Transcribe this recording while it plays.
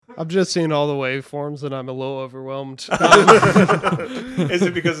I'm just seeing all the waveforms and I'm a little overwhelmed. Is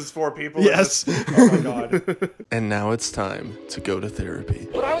it because it's 4 people? Yes. Oh my God. And now it's time to go to therapy.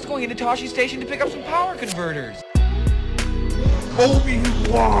 But I was going into Toshi Station to pick up some power converters.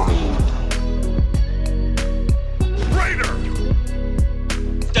 Obi-Wan! Raider!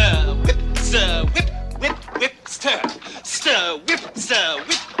 Stir, whip, stir, whip, stir. Stir, whip, stir,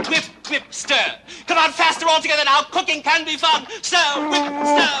 whip, stir. Come on, faster all together now. Cooking can be fun. Stir,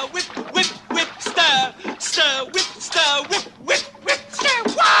 whip, stir. Stir, whip, stir.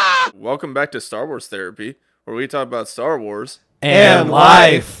 Wah! Welcome back to Star Wars Therapy, where we talk about Star Wars And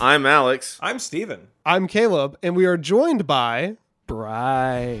life. I'm Alex. I'm Steven. I'm Caleb, and we are joined by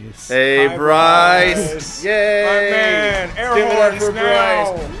Bryce. Hey, Hi, Bryce. Bryce. Yay. My man, air Give it up horns for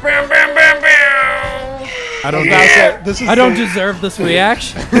now. Bryce. Bam, bam, bam, bam. I don't deserve this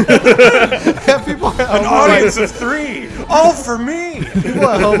reaction. people at An home are audience of 3, all for me. people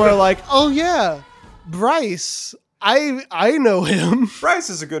at home are like, oh yeah, Bryce. I know him. Bryce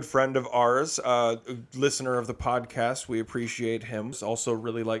is a good friend of ours, listener of the podcast. We appreciate him. He also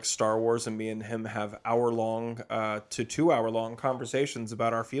really likes Star Wars, and me and him have hour-long to 2-hour-long conversations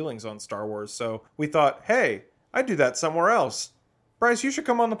about our feelings on Star Wars. So we thought, hey, I'd do that somewhere else. Bryce, you should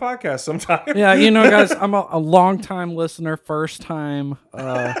come on the podcast sometime. Yeah, guys, I'm a long-time listener, first-time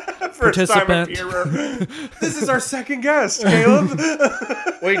participant. Appearer. This is our second guest, Caleb.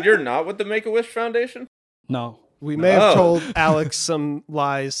 Wait, you're not with the Make-A-Wish Foundation? No. We may have told Alex some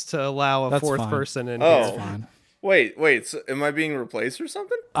lies to allow a That's fourth fine. person in Oh. here. Fine. Wait, so am I being replaced or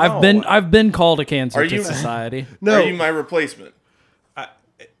something? I've been called a cancer Are to you- society. No, Are you my replacement?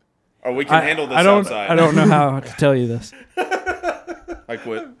 Or we can handle this I don't. outside. I don't know how to tell you this. I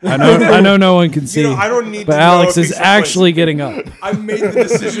quit. I know no one can see. I don't need but to know Alex if is he's actually getting up. I made the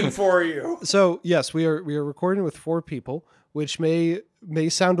decision for you. So yes, we are recording with 4 people, which may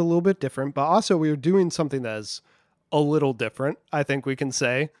sound a little bit different, but also we are doing something that is a little different, I think we can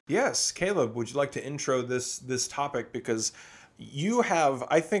say. Yes, Caleb, would you like to intro this topic? Because you have,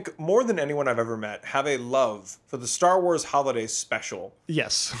 I think, more than anyone I've ever met, have a love for the Star Wars Holiday Special.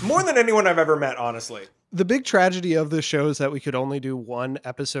 Yes. More than anyone I've ever met, honestly. The big tragedy of this show is that we could only do 1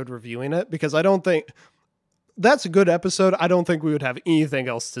 episode reviewing it, because I don't think that's a good episode. I don't think we would have anything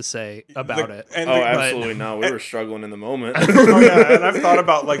else to say about it. And Absolutely not. We were struggling in the moment. Oh, yeah, and I've thought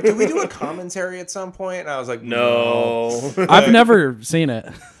about, did we do a commentary at some point? And I was like, No. I've never seen it.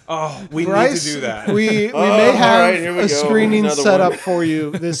 Oh, we Bryce, need to do that. We may all have right, here we a go. screening Another set one. up for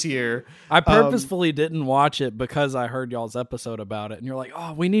you this year. I purposefully didn't watch it because I heard y'all's episode about it, and you're like,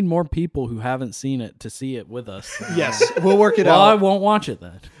 "Oh, we need more people who haven't seen it to see it with us." Yes, we'll work it Well, I out. won't watch it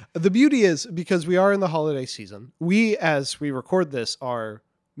then. The beauty is, because we are in the holiday season, as we record this, are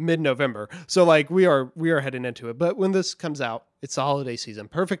mid-November. So we are heading into it. But when this comes out, it's the holiday season.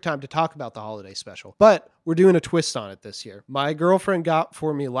 Perfect time to talk about the holiday special. But we're doing a twist on it this year. My girlfriend got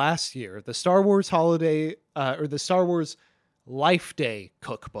for me last year the Star Wars holiday, or the Star Wars Life Day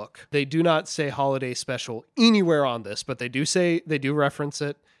Cookbook. They do not say holiday special anywhere on this, but they do reference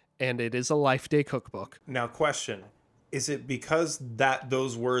it, and it is a Life Day Cookbook. Now, question. Is it because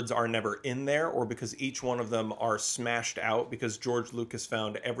those words are never in there, or because each one of them are smashed out because George Lucas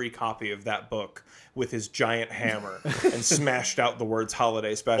found every copy of that book with his giant hammer and smashed out the words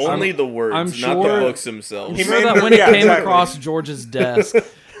holiday special? Only the words, I'm not sure- the books themselves. He Sure made that the- when it yeah, came exactly. across George's desk,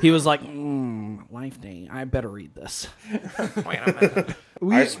 he was like, Life Day, I better read this. Wait a minute.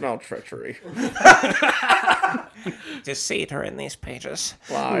 I smell treachery, Deceit are in these pages.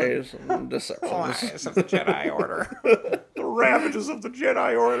 lies, and deceptions. Lies of the Jedi Order. The ravages of the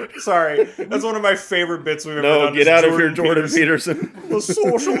Jedi Order. Sorry, that's one of my favorite bits we've ever No, done. get is out of here, Jordan Peterson. The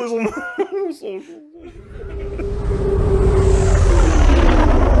socialism.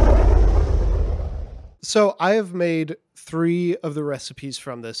 So I have made 3 of the recipes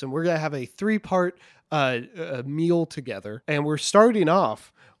from this, and we're going to have a 3-part meal together. And we're starting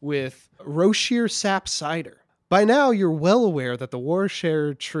off with Roshir sap cider. By now, you're well aware that the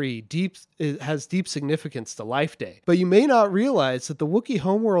Warshare tree has deep significance to Life Day, but you may not realize that the Wookiee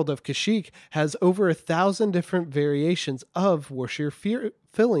homeworld of Kashyyyk has over 1,000 different variations of Warshire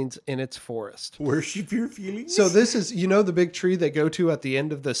fillings in its forest. Worship your feelings? So this is, the big tree they go to at the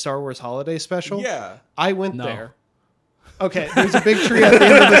end of the Star Wars holiday special? Yeah. I went No. there. Okay, there's a big tree at the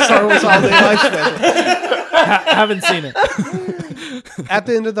end of the Star Wars holiday life special. Haven't seen it. At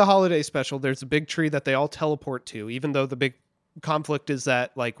the end of the holiday special, there's a big tree that they all teleport to, even though the big conflict is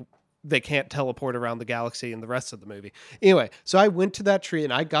that, they can't teleport around the galaxy in the rest of the movie. Anyway, so I went to that tree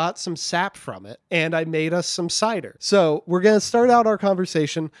and I got some sap from it and I made us some cider. So we're going to start out our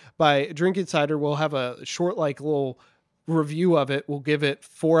conversation by drinking cider. We'll have a short, little review of it, we'll give it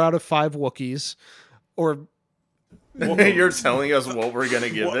 4 out of 5 Wookiees, or You're telling us what we're gonna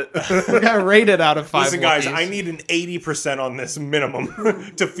give it? we're gonna rate it out of 5. Listen, guys, Wookiees. I need an 80% on this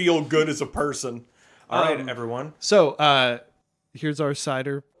minimum to feel good as a person. All right, everyone. So, here's our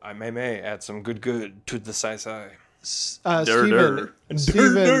cider. I may add some good to the sai. Steven,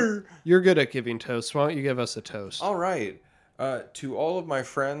 you're good at giving toast. Why don't you give us a toast? All right. To all of my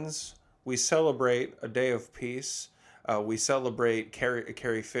friends, we celebrate a day of peace. We celebrate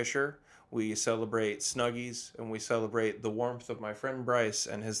Carrie Fisher. We celebrate Snuggies. And we celebrate the warmth of my friend Bryce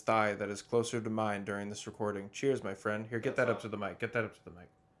and his thigh that is closer to mine during this recording. Cheers, my friend. Here, get that up to the mic. Get that up to the mic.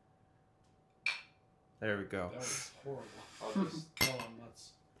 There we go. That was horrible.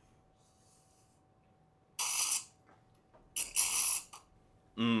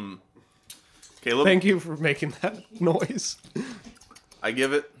 Caleb, Thank you for making that noise. I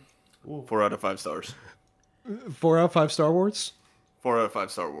give it 4 out of 5 stars. 4 out of 5 Star Wars? 4 out of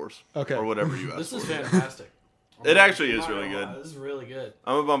 5 Star Wars. Okay. Or whatever you ask This is for. fantastic. It actually is really good. This is really good.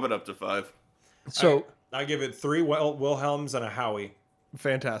 I'm gonna bump it up to 5. So, I give it 3 Wilhelms and a Howie.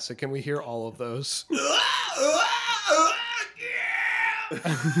 fantastic. Can we hear all of those?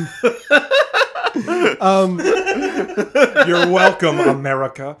 You're welcome,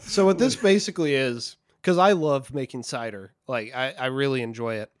 America. So what this basically is, because I love making cider, like I really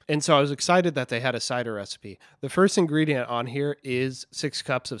enjoy it. And so I was excited that they had a cider recipe. The first ingredient on here is 6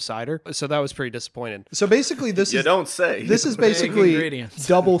 cups of cider. So that was pretty disappointing. So basically this You is don't say. this is basically ingredients.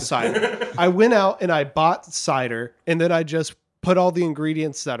 double cider. I went out and I bought cider, and then I just put all the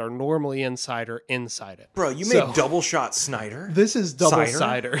ingredients that are normally in cider inside it. Bro, you So- made double shot Snyder? This is double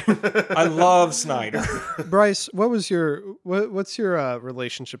Cider? cider. I love Snyder. Bryce, what's your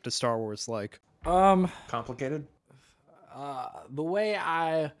relationship to Star Wars like? Complicated? The way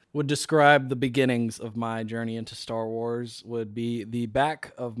I would describe the beginnings of my journey into Star Wars would be the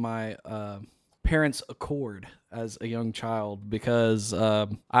back of my parents' Accord as a young child, because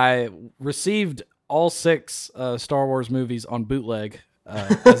I received all 6 Star Wars movies on bootleg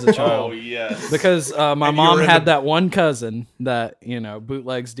as a child. Oh, yes. Because my And you mom were in had the- that one cousin that,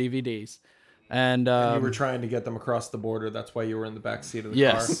 bootlegs DVDs. And you were trying to get them across the border. That's why you were in the back seat of the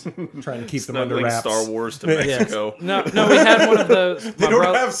Yes. car. Trying to keep them under Snuggling wraps. Star Wars to Mexico. no, we had one of those. They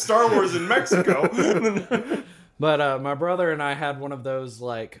don't have Star Wars in Mexico. But my brother and I had one of those,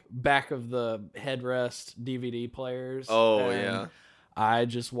 like, back of the headrest DVD players. Oh, and yeah. I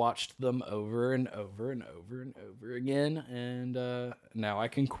just watched them over and over and over and over again, and now I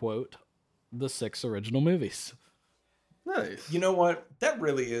can quote the 6 original movies. Nice. You know what? That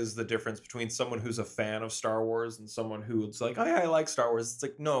really is the difference between someone who's a fan of Star Wars and someone who's like, oh, yeah, I like Star Wars. It's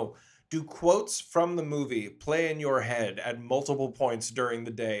like, no. Do quotes from the movie play in your head at multiple points during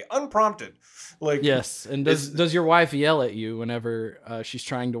the day, unprompted? Like, Yes, and does your wife yell at you whenever she's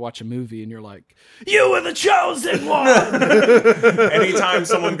trying to watch a movie and you're like, "You were the chosen one"? anytime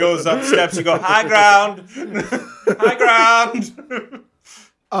someone goes up steps, you go, high ground. High ground.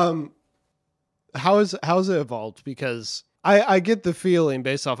 How's it evolved? Because I get the feeling,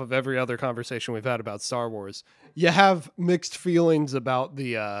 based off of every other conversation we've had about Star Wars, you have mixed feelings about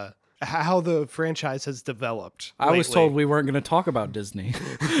the how the franchise has developed. I was lately. told we weren't going to talk about Disney.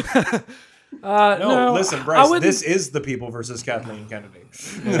 No, listen, Bryce, wouldn't- this is the people versus Kathleen Kennedy.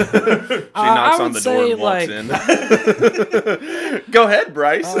 She knocks on the door and walks in. Go ahead,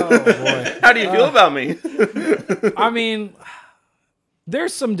 Bryce. Oh, boy. How do you feel about me? I mean,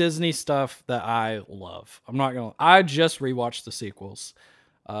 there's some Disney stuff that I love. I just rewatched the sequels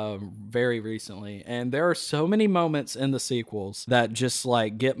very recently, and there are so many moments in the sequels that just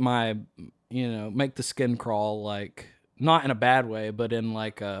like get my, make the skin crawl, like not in a bad way, but in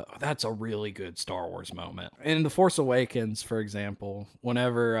like that's a really good Star Wars moment. In The Force Awakens, for example,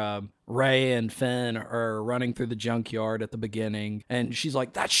 whenever Rey and Finn are running through the junkyard at the beginning, and she's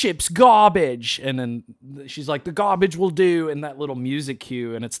like, "That ship's garbage," and then she's like, "The garbage will do," and that little music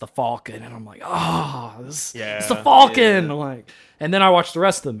cue, and it's the Falcon, and I'm like, it's the Falcon. Yeah. I'm like, and then I watched the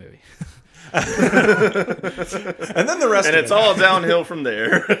rest of the movie. And then the rest And of it's it. all downhill from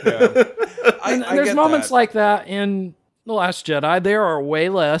there. And I there's get moments that. like that in The Last Jedi. There are way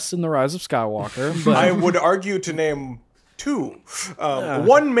less in The Rise of Skywalker, but I would argue to name 2.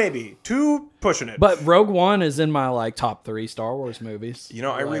 1 maybe. 2 pushing it. But Rogue One is in my like top 3 Star Wars movies. You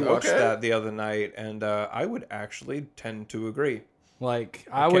know, I Like, rewatched okay. that the other night, and I would actually tend to agree. Like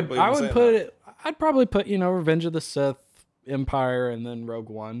I can't believe I'm saying put that. it. I'd probably put Revenge of the Sith, Empire, and then Rogue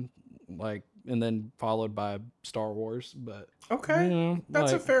One like, and then followed by Star Wars. But Okay. you know,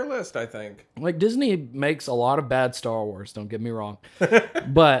 That's a like, fair list, I think. like Disney makes a lot of bad Star Wars. Don't get me wrong,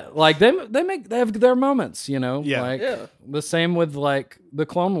 but like they have their moments. You know, Yeah. like Yeah. the same with like the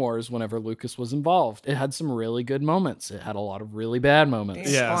Clone Wars. Whenever Lucas was involved, it had some really good moments. It had a lot of really bad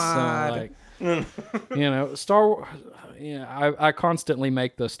moments. Yeah. So like, you know, Star Wars. Yeah, I constantly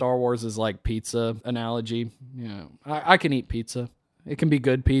make the Star Wars as like pizza analogy. You know, I can eat pizza. It can be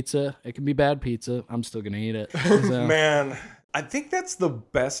good pizza. It can be bad pizza. I'm still gonna eat it. So, Man, I think that's the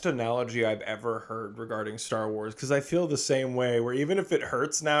best analogy I've ever heard regarding Star Wars, because I feel the same way, where even if it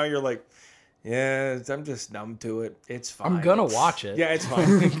hurts now, you're like, yeah, I'm just numb to it. It's fine. I'm gonna watch it. Yeah, it's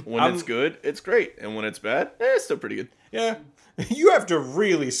fine. When it's good, it's great. And when it's bad, it's still pretty good. Yeah. You have to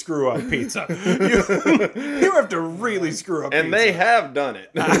really screw up pizza. You have to really screw up And pizza. they have done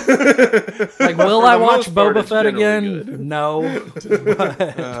it. Like, will I watch most part, Boba it's Fett generally again? good.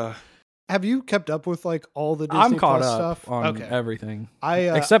 No. Have you kept up with like all the Disney I'm caught Plus up stuff? on everything.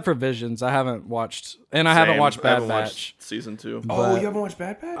 I Except for Visions. I haven't watched, and I haven't Same. watched I Bad haven't Batch. watched season 2. Oh, you haven't watched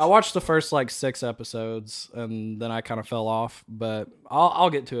Bad Batch? I watched the first like 6 episodes, and then I kind of fell off. But I'll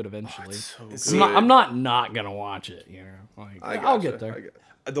get to it eventually. I'm not gonna watch it. You know, like I'll get there.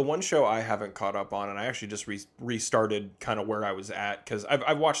 The one show I haven't caught up on, and I actually just restarted kind of where I was at, because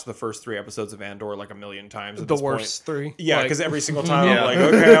I've watched the first 3 episodes of Andor like a million times at the this worst point. 3. Yeah, Like, because every single time I'm like,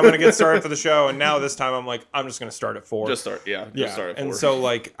 okay, I'm gonna get started for the show, and now this time I'm like, I'm just gonna start at 4. Just start at 4. And so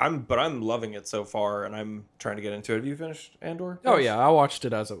like I'm loving it so far, and I'm trying to get into it. Have you finished Andor? Oh yeah, I watched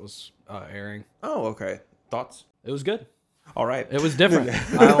it as it was airing. Oh, okay. Thoughts? It was good. All right. It was different.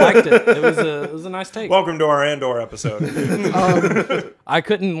 I liked it. It was a nice take. Welcome to our Andor episode. I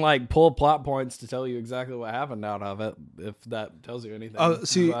couldn't like pull plot points to tell you exactly what happened out of it, if that tells you anything. Oh,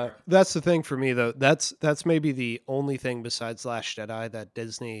 see, But that's the thing for me though. That's maybe the only thing besides Last Jedi that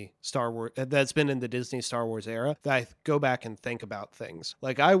Disney Star Wars that's been in the Disney Star Wars era that I go back and think about things.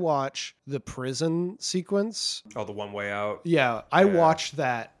 Like I watch the prison sequence. Oh, the One Way Out. Yeah, I watch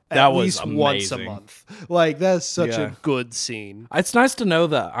that. That At was least once a amazing. month. Like that's such Yeah. a good scene. it's nice to know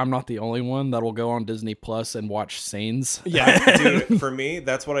that I'm not the only one that will go on Disney Plus and watch scenes. Yeah, dude, for me,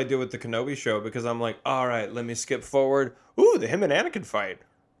 that's what I do with the Kenobi show, because I'm like, all right, let me skip forward. Ooh, him and Anakin fight.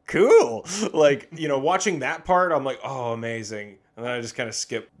 Cool. Like, you know, watching that part, I'm like, oh, amazing. And then I just kind of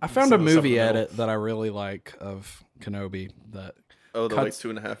skip. I found a some of the stuff in movie the middle. edit that I really like of Kenobi that Oh, the cuts-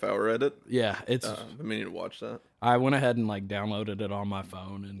 like 2.5 hour edit? yeah, it's I mean, to watch that. I went ahead and like downloaded it on my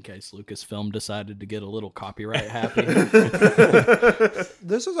phone in case Lucasfilm decided to get a little copyright happy.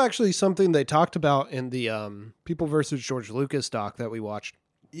 This is actually something they talked about in the People versus George Lucas doc that we watched.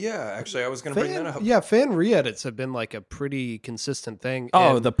 Yeah, actually, I was going to bring that up. Yeah, fan re-edits have been like a pretty consistent thing.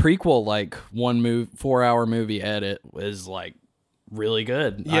 Oh, And the prequel like 4-hour movie edit was like really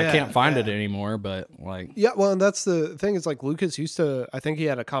good. I Yeah, can't find it yeah. anymore, but like yeah, well, and that's the thing is like Lucas used to. I think he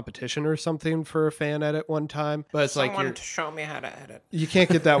had a competition or something for a fan edit one time, but it's like Someone to show me how to edit. you can't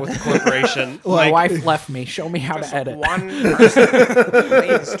get that with the corporation. my Like, wife left me. Show me how Just to edit. one person,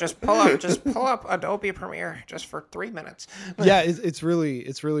 please. Just pull up Adobe Premiere just for 3 minutes. yeah, it's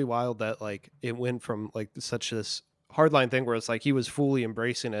really wild that like it went from like such this hardline thing where it's like he was fully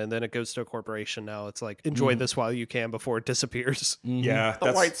embracing it, and then it goes to a corporation. Now it's like enjoy this while you can before it disappears. Yeah,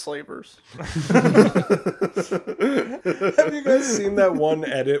 The white slavers. Have you guys seen that one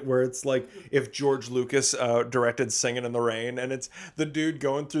edit where it's like if George Lucas directed Singing in the Rain, and it's the dude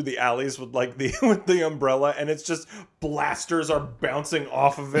going through the alleys with like with the umbrella, and it's just blasters are bouncing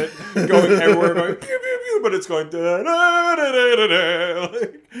off of it, going everywhere, going pew pew pew, but it's going da da da da da da.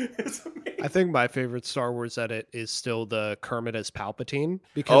 Like, it's amazing. I think my favorite Star Wars edit is still the Kermit as Palpatine,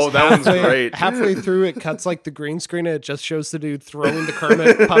 because Oh, that one's great. halfway through it cuts like the green screen and it just shows the dude throwing the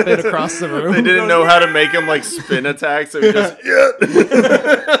Kermit puppet across the room. They didn't know how to make him like spin attacks. It was just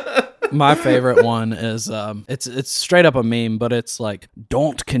My favorite one is it's straight up a meme, but it's like,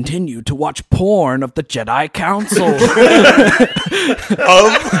 don't continue to watch porn of the Jedi Council.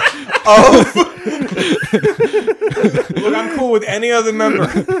 Look, I'm cool with any other member,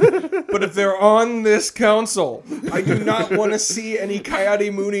 but if they're on this council, I do not want to see any Coyote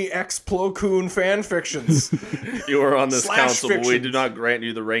Mooney X Plo Koon fan fictions. You are on this Slash council, but we fictions. do not grant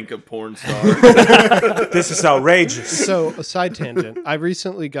you the rank of porn star. This is outrageous. So a side tangent, I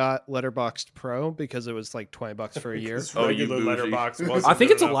recently got Letterboxd Pro because it was like $20 for a year. Oh, you Regular bougie. letterbox. I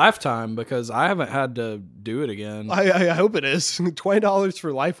think it's a lifetime because I haven't had to do it again. I hope it is. $20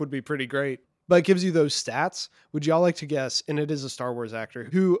 for life would be pretty great. But it gives you those stats. Would y'all like to guess, and it is a Star Wars actor,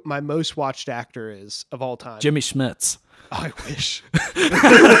 who my most watched actor is of all time? Jimmy Schmitz. I wish.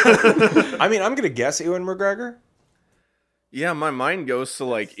 I mean, I'm going to guess Ewan McGregor. Yeah, my mind goes to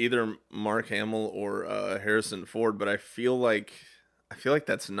like either Mark Hamill or Harrison Ford, but I feel like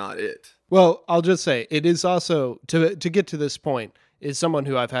that's not it. Well, I'll just say it is also to get to this point is someone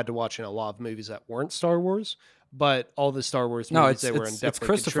who I've had to watch in a lot of movies that weren't Star Wars, but all the Star Wars movies they were in definitely it's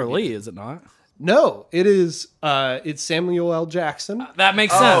Christopher Lee, is it not? No, it is. It's Samuel L. Jackson. That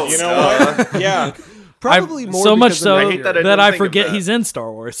makes sense. You know what? Yeah. Probably more so much because so of that I forget he's in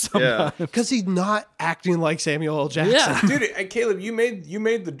Star Wars sometimes. because he's not acting like Samuel L. Jackson. Yeah. Dude, and Caleb, you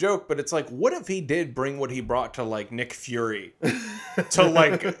made the joke, but it's like, what if he did bring what he brought to like Nick Fury to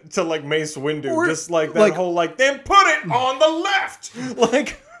like Mace Windu, Or, just like that like- whole like then put it on the left,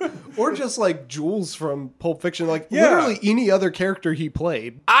 like. Or just like Jules from Pulp Fiction, like Yeah. literally any other character he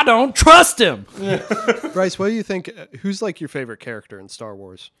played. I don't trust him. Bryce, what do you think? Who's like your favorite character in Star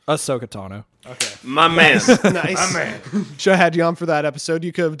Wars? Ahsoka Tano. My man. Nice. Should have had you on for that episode.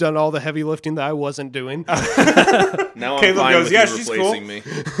 You could have done all the heavy lifting that I wasn't doing. Now I'm Caleb fine goes, with "Yeah, you she's replacing me.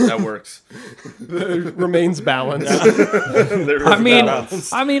 That works. Remains balanced. There is I mean,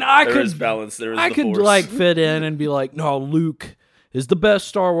 balance. I There could is balance. There is I the could force. like fit in and be like, no, Luke is the best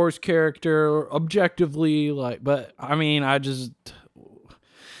Star Wars character objectively, like, but I mean,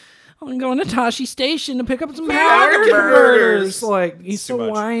 I'm going to Tashi Station to pick up some power converters. Like, he's so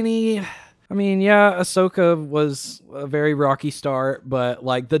much. whiny. I mean, yeah, Ahsoka was a very rocky start, but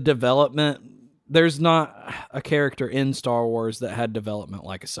like the development, there's not a character in Star Wars that had development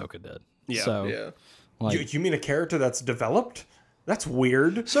like Ahsoka did. Yeah. So, Yeah. like, You mean a character that's developed? That's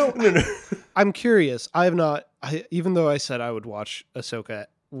weird. So I'm curious. Even though I said I would watch Ahsoka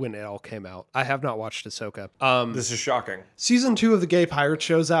when it all came out, I have not watched Ahsoka. This is shocking. Season 2 of the Gay Pirate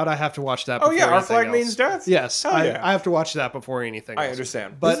show's out. I have to watch that. Oh Before yeah, our anything flag else. means death. Yes, Hell yeah. I have to watch that before anything. I else.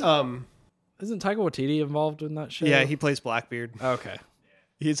 understand. But isn't Taika Waititi involved in that show? yeah, he plays Blackbeard. Okay.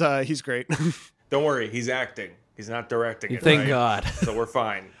 He's great. Don't worry, he's acting. He's not directing it. Thank right? God. So we're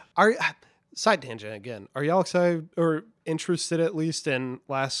fine. Side tangent again. Are y'all excited or interested at least in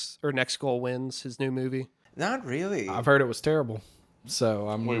Next Goal Wins, his new movie? Not really. I've heard it was terrible. So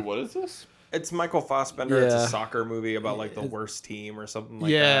I'm Wait, what is this? It's Michael Fassbender. It's Yeah. a soccer movie about like the worst team or something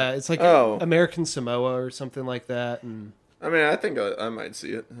like yeah, that. it's like Oh. American Samoa or something like that. And I mean, I think I might see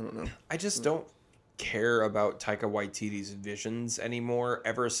it. I don't know. I just don't care about Taika Waititi's visions anymore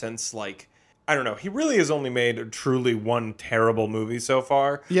ever since like I don't know. He really has only made truly one terrible movie so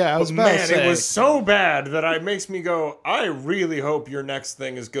far. Yeah, I was But about to man, say. it was so bad that it makes me go, I really hope your next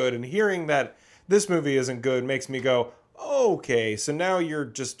thing is good. And hearing that this movie isn't good makes me go, okay, so now you're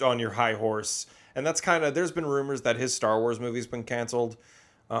just on your high horse. And that's kind of, there's been rumors that his Star Wars movie's been canceled.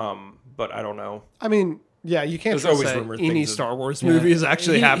 But I don't know. I mean, yeah, you can't There's just always say rumored any things Star Wars movie is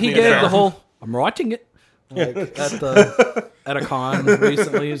actually happening. He gave now. the whole, I'm writing it. Like at a con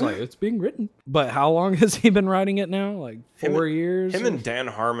recently, he's like, it's being written. But how long has he been writing it now? Like 4 years? Him and Dan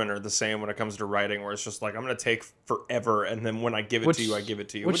Harmon are the same when it comes to writing, where it's just like, I'm going to take forever, and then when I give it to you, I give it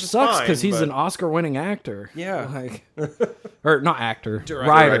to you. Which is sucks fine, because he's but- an Oscar-winning actor. Yeah. Like, or not actor,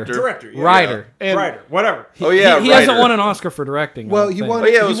 writer. Director. Yeah. Writer. And- Writer. Whatever. Oh yeah, He hasn't writer. won an Oscar for directing. I Well, don't he think. won. Oh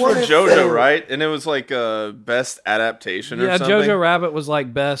yeah, it was he for won JoJo, right? And it was like best adaptation or Yeah, something. Jojo Rabbit was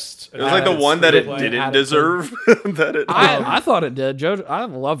like best. It was like the one that it screenplay didn't adaptation. deserve. That it. I thought it did. I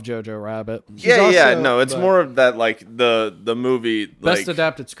love Jojo Rabbit. yeah. also- No, it's but- more of that like the movie. Best Like,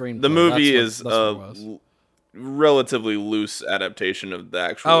 adapted screenplay. the movie That's is what it was. relatively loose adaptation of the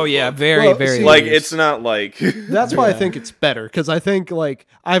actual. Oh yeah, book. very Well, very see- Like loose. it's not like. That's why I think it's better because I think like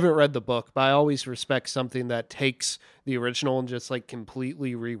I haven't read the book, but I always respect something that takes the original and just like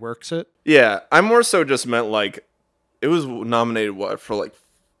completely reworks it. Yeah, I more so just meant like it was nominated for like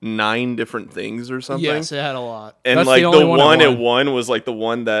 9 different things or something. Yes, it had a lot. And That's like the the only one one it it won was like the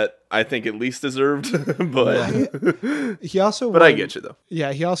one that I think it least deserved. But He also but won, I get you though.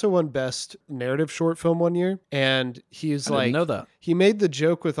 Yeah, he also won best narrative short film one year, and he's I like, didn't know that. he made the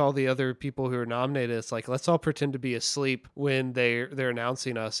joke with all the other people who were nominated. It's like, let's all pretend to be asleep when they're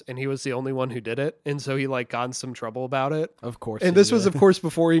announcing us, and he was the only one who did it, and so he like got in some trouble about it. Of course. And he this was, did. of course,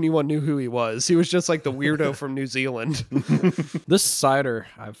 before anyone knew who he was. He was just like the weirdo from New Zealand. This cider.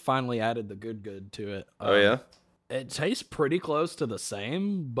 I've finally added the good to it. Oh yeah. It tastes pretty close to the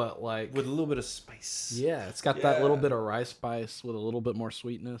same, but like With a little bit of spice. yeah, it's got that little bit of rice spice with a little bit more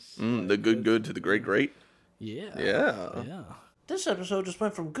sweetness. The good to the great. Yeah. Yeah. This episode just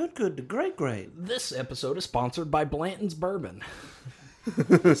went from good to great. This episode is sponsored by Blanton's Bourbon.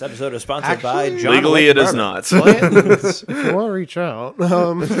 This episode is sponsored by John Legally, Wick it is Bourbon. not. Blanton's, if you want to reach out,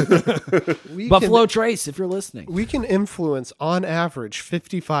 we Buffalo can, Trace, if you're listening. we can influence on average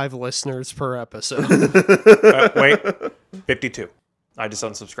 55 listeners per episode. Wait, 52. I just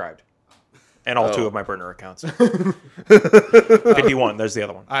unsubscribed. And all 2 of my burner accounts. 51. There's the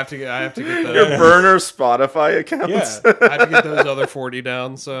other one. I have to get Your burner Spotify accounts. Yeah. I have to get those other 40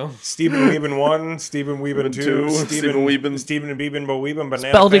 down. So Stephen Weeben 1, Stephen Weeben 2, Stephen Weeben. Stephen Weeben Banana.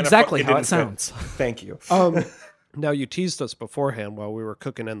 Spelled Banana, exactly how didn't it sounds. fit. Thank you. now you teased us beforehand while we were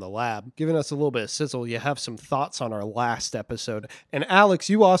cooking in the lab, giving us a little bit of sizzle. You have some thoughts on our last episode, and Alex,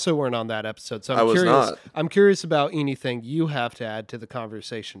 you also weren't on that episode, so I was not. I'm curious about anything you have to add to the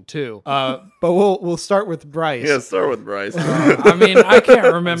conversation too. But we'll start with Bryce. Yeah, start with Bryce. I mean, I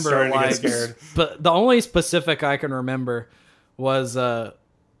can't remember. starting to get scared. But the only specific I can remember was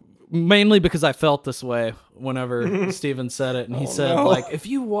mainly because I felt this way whenever Steven said it, and he said, like, if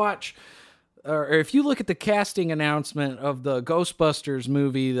you watch. Or if you look at the casting announcement of the Ghostbusters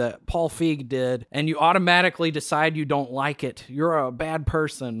movie that Paul Feig did, and you automatically decide you don't like it, you're a bad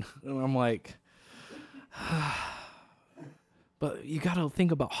person. And I'm like, but you got to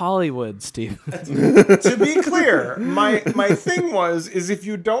think about Hollywood, Steve. To be clear, my thing is if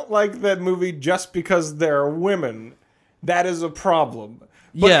you don't like that movie just because they're women, that is a problem.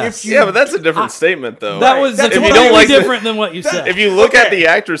 But Yes. if you, Yeah, but that's a different statement, though. That was That's completely what I was- different than what you said. If you look at Okay. the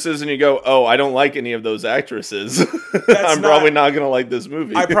actresses and you go, "Oh, I don't like any of those actresses," I'm not- probably not going to like this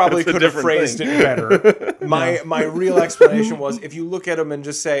movie. I probably It's a could have different phrased thing. it better. My real explanation was if you look at them and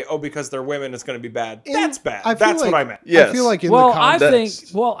just say, "Oh, because they're women, it's going to be bad." That's bad. I feel That's what like- I meant. Yes. I feel like in well, the I context,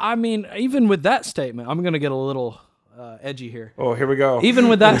 think, well, I mean, even with that statement, I'm going to get a little edgy here. Oh, here we go. Even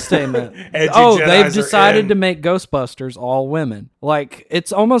with that statement, Edgy oh, Jedis they've are decided in. to make Ghostbusters all women. Like,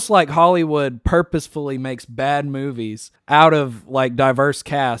 it's almost like Hollywood purposefully makes bad movies out of like diverse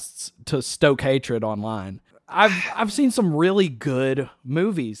casts to stoke hatred online. I've seen some really good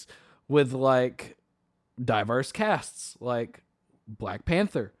movies with like diverse casts, like Black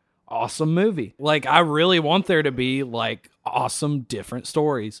Panther. Awesome movie. Like, I really want there to be like awesome different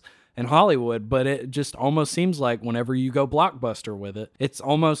stories in Hollywood, but it just almost seems like whenever you go blockbuster with it, it's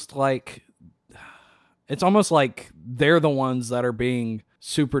almost like they're the ones that are being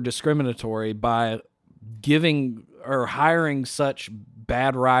super discriminatory by giving or hiring such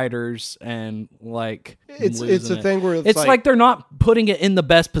bad writers, and like it's losing a it. thing where It's like they're not putting it in the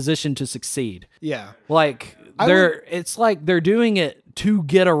best position to succeed. yeah. Like I it's like they're doing it to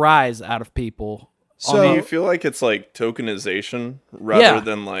get a rise out of people. So Do you feel like it's like tokenization rather Yeah.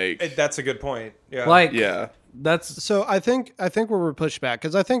 than like, That's a good point. Yeah. Like yeah, that's So I think where we're pushed back,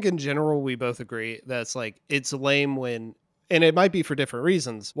 because I think in general we both agree that's like it's lame when, and it might be for different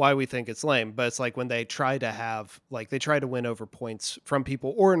reasons why we think it's lame, but it's like when they try to win over points from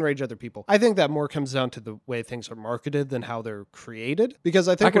people or enrage other people. I think that more comes down to the way things are marketed than how they're created. Because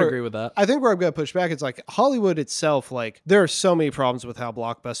I think I can agree with that. I think where I'm going to push back is like Hollywood itself, like there are so many problems with how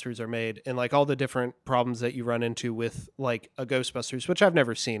blockbusters are made and like all the different problems that you run into with like a Ghostbusters, which I've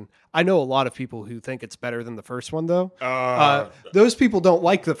never seen. I know a lot of people who think it's better than the first one though. Those people don't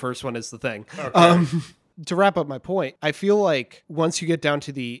like the first one is the thing. To wrap up my point, I feel like once you get down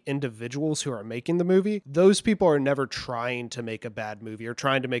to the individuals who are making the movie, those people are never trying to make a bad movie or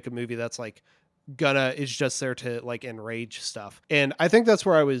trying to make a movie that's like is just there to like enrage stuff. And I think that's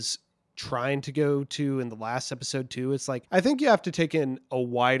where I was trying to go to in the last episode too. It's like, I think you have to take in a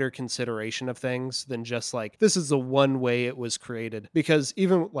wider consideration of things than just like, this is the one way it was created. Because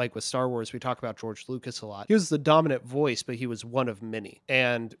even like with Star Wars, we talk about George Lucas a lot. He was the dominant voice, but he was one of many.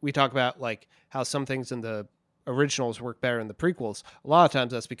 And we talk about like how some things in the originals work better in the prequels. A lot of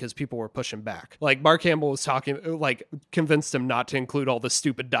times that's because people were pushing back. Like Mark Hamill was talking, like convinced him not to include all the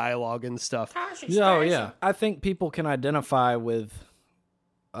stupid dialogue and stuff. Oh yeah, I think people can identify with.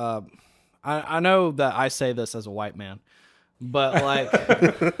 I know that I say this as a white man, but like,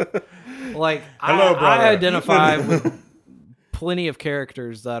 Hello, brother. I identify with plenty of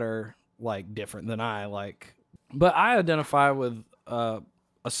characters that are like different than I like, but I identify with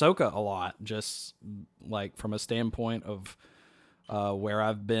Ahsoka a lot, just like from a standpoint of where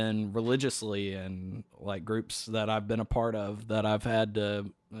I've been religiously and like groups that I've been a part of that I've had to,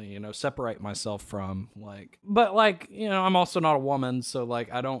 separate myself from, like, but like, I'm also not a woman. So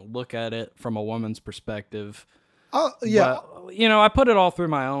like, I don't look at it from a woman's perspective. Oh yeah. But, I put it all through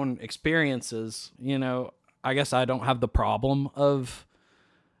my own experiences. I guess I don't have the problem of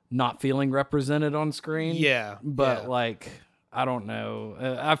not feeling represented on screen. Yeah. But yeah. like, I don't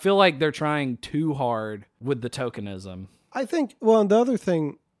know. I feel like they're trying too hard with the tokenism. I think, well, and the other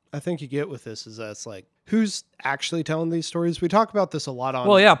thing I think you get with this is that it's like, who's actually telling these stories? We talk about this a lot on.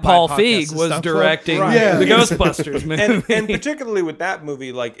 Well, yeah, my Paul podcast Feig and was stuff, so- directing Right. the Yeah. Ghostbusters movie. and particularly with that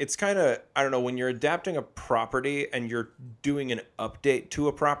movie, like it's kind of, I don't know, when you're adapting a property and you're doing an update to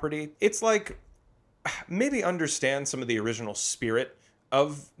a property, it's like maybe understand some of the original spirit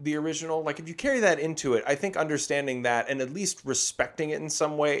of the original. Like, if you carry that into it, I think understanding that and at least respecting it in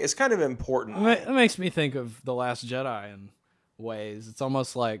some way is kind of important. It makes me think of The Last Jedi in ways. It's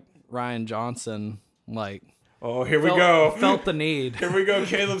almost like Rian Johnson, like... Oh, here we go. Felt the need. Here we go.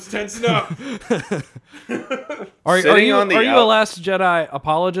 Caleb's tensing up. Are you a Last Jedi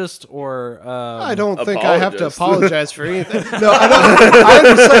apologist or? I don't think I have to apologize for anything. No, I don't.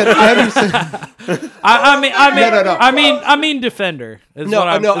 I understand. I mean defender. I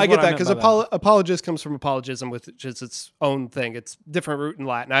get that because apologist comes from apologism, which is its own thing. It's different root in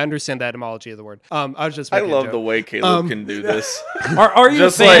Latin. I understand the etymology of the word. I was just. I love the way Caleb can do this. Are you a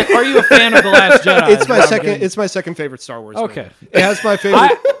fan? Are you a fan of The Last Jedi? It's my second. It's my second favorite Star Wars. Okay, movie. It has my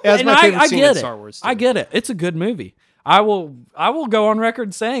favorite. Scene in Star Wars. Too. I get it. It's a good movie. I will go on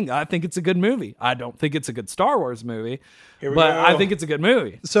record saying I think it's a good movie. I don't think it's a good Star Wars movie, but I think it's a good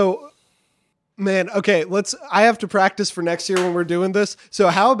movie. So, man, okay, I have to practice for next year when we're doing this. So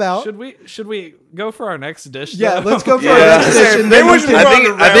how about should we go for our next dish? Yeah, let's go for our next dish. And then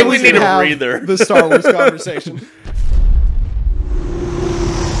I think we need a breather. The Star Wars conversation.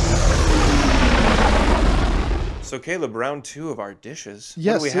 So, Caleb, round 2 of our dishes.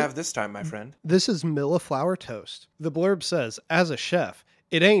 Yes, what do we have this time, my friend? This is Milla flour toast. The blurb says, as a chef,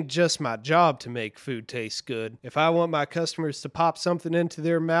 it ain't just my job to make food taste good. If I want my customers to pop something into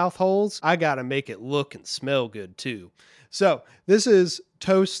their mouth holes, I gotta make it look and smell good too. So this is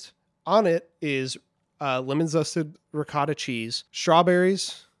toast. On it is lemon zested ricotta cheese,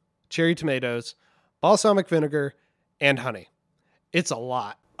 strawberries, cherry tomatoes, balsamic vinegar, and honey. It's a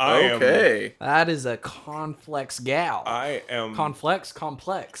lot. That is a complex gal. I am complex.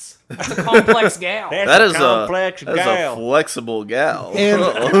 That's a complex gal. That's a flexible gal. And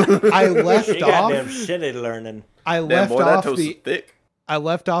I left she off. got them shitty learning. I left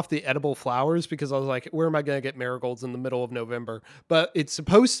off the edible flowers because I was like, where am I going to get marigolds in the middle of November? But it's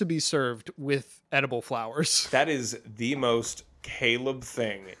supposed to be served with edible flowers. That is the most Caleb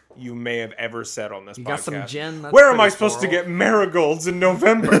thing you may have ever said on this podcast. Got some gin. Where am I supposed to get marigolds in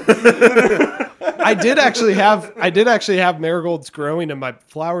November? I did actually have marigolds growing in my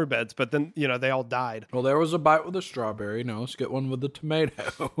flower beds, but then they all died. Well, there was a bite with a strawberry. Now let's get one with the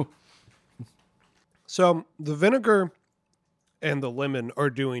tomato. So the vinegar and the lemon are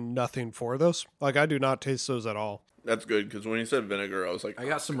doing nothing for this. Like, I do not taste those at all. That's good, because when you said vinegar, I was like... I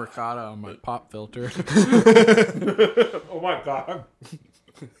got some ricotta on my pop filter. Oh, my God.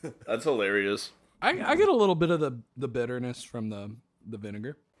 That's hilarious. I get a little bit of the bitterness from the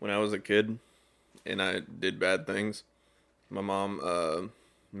vinegar. When I was a kid and I did bad things, my mom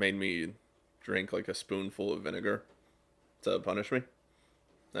made me drink like a spoonful of vinegar to punish me.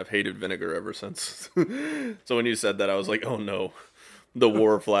 I've hated vinegar ever since. So when you said that, I was like, oh no. The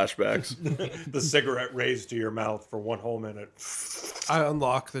war flashbacks. The cigarette raised to your mouth for 1 whole minute. I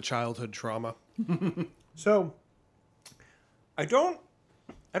unlock the childhood trauma. So, I don't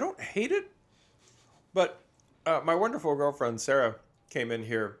hate it, but my wonderful girlfriend Sarah came in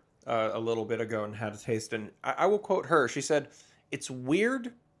here a little bit ago and had a taste, and I will quote her. She said, "It's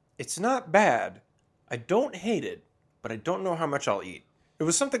weird. It's not bad. I don't hate it, but I don't know how much I'll eat." It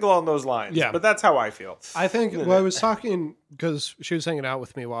was something along those lines. Yeah. But that's how I feel. I think, well, I was talking because she was hanging out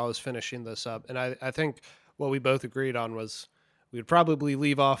with me while I was finishing this up. And I think what we both agreed on was we'd probably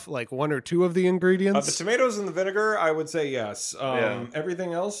leave off like 1 or 2 of the ingredients. The tomatoes and the vinegar, I would say yes.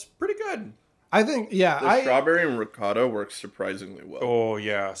 Everything else, pretty good. I think, The strawberry and ricotta works surprisingly well. Oh,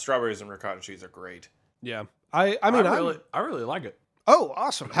 yeah. Strawberries and ricotta cheese are great. Yeah. I mean, I really like it. Oh,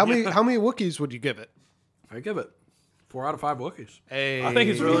 awesome. How many Wookiees would you give it? I give it 4 out of 5 Wookiees. Hey. I think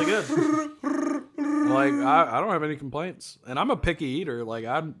it's really good. Like, I don't have any complaints. And I'm a picky eater. Like,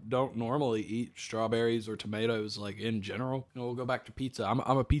 I don't normally eat strawberries or tomatoes, like, in general. We'll go back to pizza.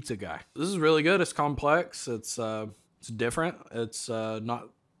 I'm a pizza guy. This is really good. It's complex. It's different. It's not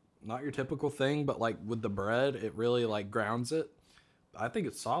your typical thing, but, like, with the bread, it really, like, grounds it. I think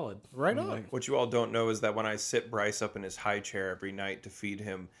it's solid. Right on. What you all don't know is that when I sit Bryce up in his high chair every night to feed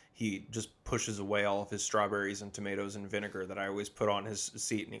him, he just pushes away all of his strawberries and tomatoes and vinegar that I always put on his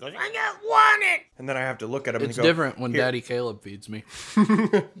seat. And he goes, "I don't want it." And then I have to look at him It's and go, different when "Here." Daddy Caleb feeds me.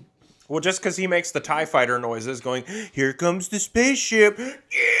 Well, just because he makes the TIE fighter noises going, "Here comes the spaceship." Yeah!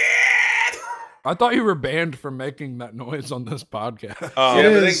 I thought you were banned from making that noise on this podcast.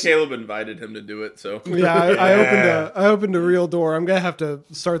 Yeah, but then Caleb invited him to do it, so... Yeah, I opened a real door. I'm going to have to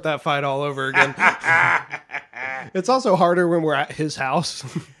start that fight all over again. It's also harder when we're at his house.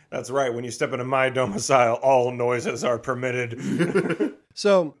 That's right. When you step into my domicile, all noises are permitted.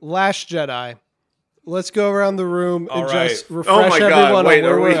 So, Last Jedi, let's go around the room and All right. just Oh refresh my God, everyone wait, on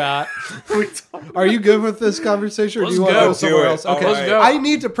where are we're we- at. Are you good with this conversation, or do you want to go. go somewhere Do it. else? All Okay, right. Let's go. I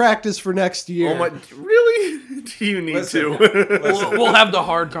need to practice for next year. Oh my! Really? Do you need Listen. to? We'll have the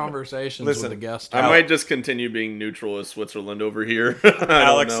hard conversations Listen, with the guest. I might just continue being neutral as Switzerland over here. I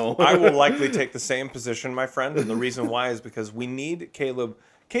Alex, don't know. I will likely take the same position, my friend, and the reason why is because we need Caleb.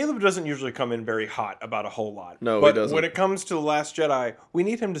 Caleb doesn't usually come in very hot about a whole lot. No, he but doesn't. when it comes to The Last Jedi, we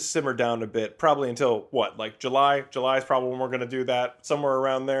need him to simmer down a bit, probably until, what, like July? July is probably when we're going to do that, somewhere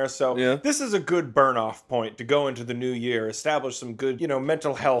around there. So Yeah. this is a good burn-off point to go into the new year, establish some good,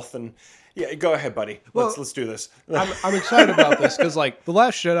 mental health, and yeah, go ahead, buddy. Let's do this. I'm excited about this because, like, The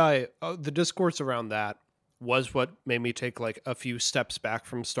Last Jedi, the discourse around that was what made me take like a few steps back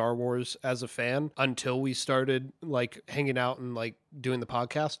from Star Wars as a fan until we started like hanging out and like doing the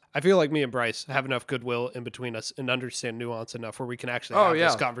podcast. I feel like me and Bryce have enough goodwill in between us and understand nuance enough where we can actually have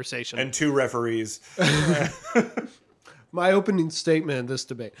this conversation. And 2 referees. My opening statement in this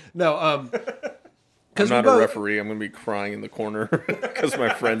debate. No, I'm not a referee. I'm going to be crying in the corner because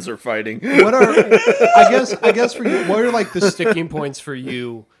my friends are fighting. What are I guess for you, what are like the sticking points for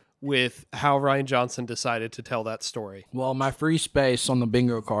you with how Rian Johnson decided to tell that story? Well, my free space on the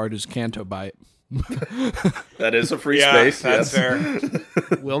bingo card is Canto Bite. That is a free Yeah, space. that's Yes.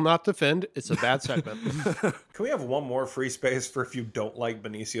 fair. Will not defend. It's a bad segment. Can we have one more free space for if you don't like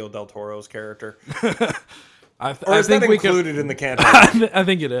Benicio del Toro's character? I Or is think that we could. included in the canon? I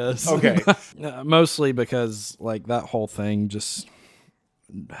think it is. Okay. Mostly because like that whole thing just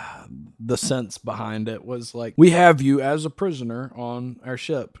the sense behind it was like, we have you as a prisoner on our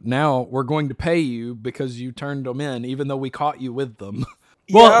ship. Now we're going to pay you because you turned them in, even though we caught you with them.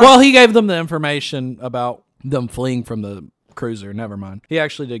 Well, he gave them the information about them fleeing from the cruiser. Never mind. He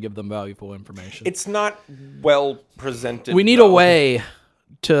actually did give them valuable information. It's not well presented. We need a way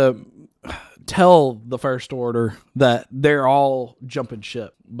to tell the First Order that they're all jumping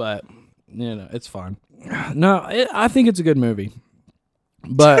ship, but it's fine. No, I think it's a good movie,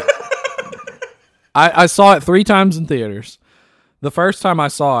 but I saw it 3 times in theaters. The first time I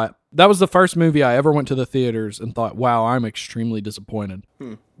saw it, that was the first movie I ever went to the theaters and thought, wow, I'm extremely disappointed.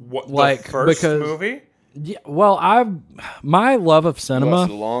 What, like, the first because- movie? Yeah, well, my love of You cinema,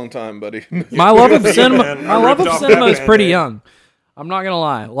 watched it a long time, buddy. my love of cinema, man. my I love ripped of off cinema that is pretty Band-Aid. young. I'm not gonna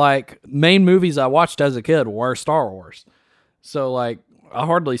lie. Like, main movies I watched as a kid were Star Wars, so like I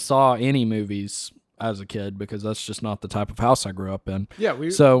hardly saw any movies as a kid because that's just not the type of house I grew up in. Yeah,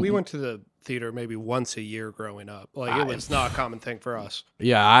 we went to the theater maybe once a year growing up. Like it was not a common thing for us.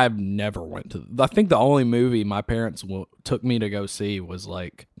 Yeah, I never went to. I think the only movie my parents took me to go see was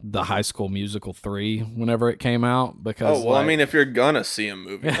like the High School Musical 3 whenever it came out. Because Oh, well, like, I mean, if you're going to see a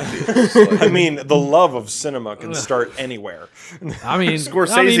movie, in theaters, like, I mean, the love of cinema can start anywhere.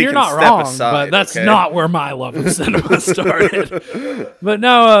 Scorsese you're can not step wrong, aside, but that's okay? not where my love of cinema started. But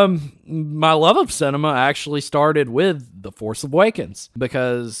no, my love of cinema actually started with The Force Awakens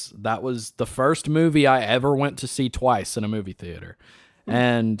because that was the first movie I ever went to see twice in a movie theater.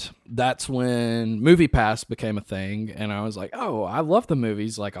 And that's when Movie Pass became a thing, and I was like, "Oh, I love the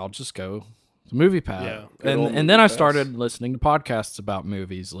movies. Like, I'll just go to Movie Pass." Yeah, good old and Movie then I Pass. started listening to podcasts about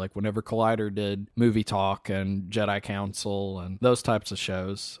movies, like whenever Collider did Movie Talk and Jedi Council and those types of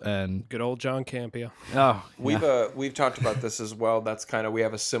shows. And Good old John Campea. We've talked about this as well. That's kind of, we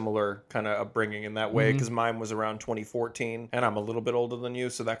have a similar kind of upbringing in that way because mine was around 2014, and I'm a little bit older than you,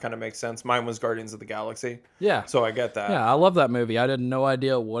 so that kind of makes sense. Mine was Guardians of the Galaxy, yeah, so I get that. yeah, I love that movie. I had no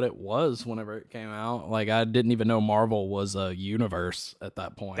idea what it was whenever it came out. Like, I didn't even know Marvel was a universe at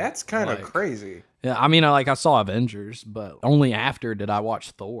that point. That's kind of Like, crazy. Yeah, I mean, I saw Avengers, but only after did I watch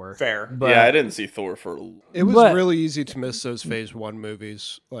Thor. Fair. But, yeah, I didn't see Thor for. It was But- really easy to miss those Phase 1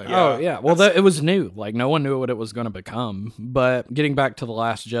 movies. Like, Oh, yeah. Well, it was new. Like, no one knew what it was going to become. But getting back to The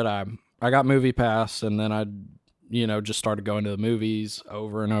Last Jedi, I got Movie Pass, and then I, just started going to the movies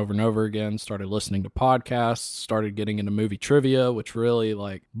over and over and over again, started listening to podcasts, started getting into movie trivia, which really,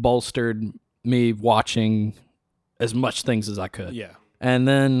 like, bolstered me watching as much things as I could. yeah. And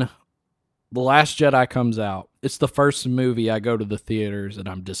then The Last Jedi comes out. It's the first movie I go to the theaters and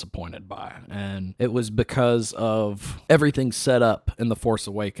I'm disappointed by. And it was because of everything set up in The Force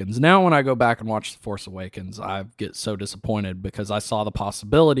Awakens. Now when I go back and watch The Force Awakens, I get so disappointed because I saw the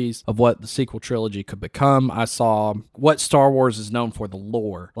possibilities of what the sequel trilogy could become. I saw what Star Wars is known for, the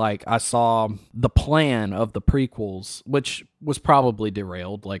lore. Like, I saw the plan of the prequels, which was probably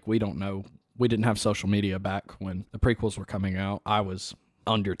derailed. Like, we don't know. We didn't have social media back when the prequels were coming out. I was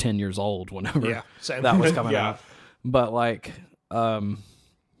under 10 years old whenever Yeah, same. that was coming Yeah. out. But like,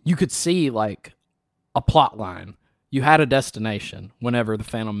 you could see like a plot line. You had a destination whenever the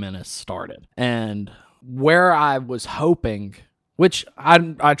Phantom Menace started. And where I was hoping, which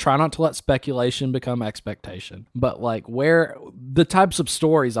I try not to let speculation become expectation, but like where the types of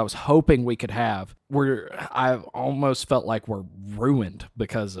stories I was hoping we could have, where I almost felt like we're ruined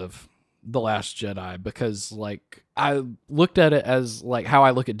because of The Last Jedi, because like I looked at it as like how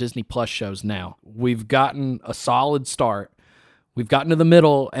I look at Disney Plus shows now. We've gotten a solid start. We've gotten to the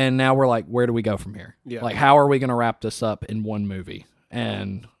middle, and now we're like, where do we go from here? Yeah. Like, how are we going to wrap this up in one movie?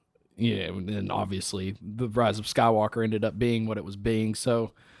 And yeah, and obviously the Rise of Skywalker ended up being what it was being.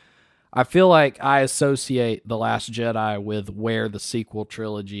 So I feel like I associate The Last Jedi with where the sequel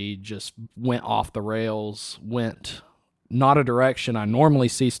trilogy just went off the rails, went not a direction I normally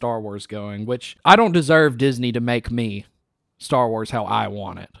see Star Wars going, which I don't deserve Disney to make me Star Wars how I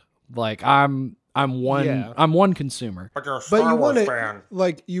want it. Like I'm one consumer. But you're a But Star you Wars want it fan.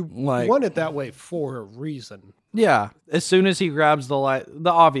 like you want it that way for a reason. Yeah, as soon as he grabs the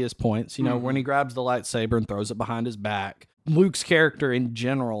obvious points, when he grabs the lightsaber and throws it behind his back, Luke's character in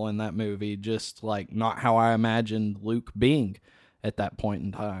general in that movie, just like not how I imagined Luke being at that point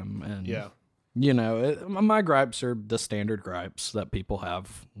in time. And Yeah. my gripes are the standard gripes that people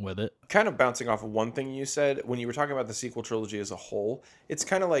have with it. Kind of bouncing off of one thing you said when you were talking about the sequel trilogy as a whole, it's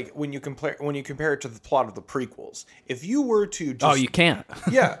kind of like when you compare it to the plot of the prequels. If you were to just, You can't.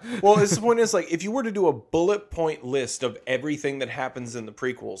 yeah, well, the point is like if you were to do a bullet point list of everything that happens in the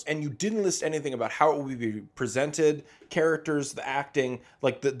prequels, and you didn't list anything about how it would be presented, characters, the acting,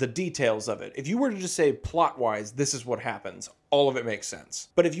 like the details of it. If you were to just say plot wise, this is what happens, all of it makes sense.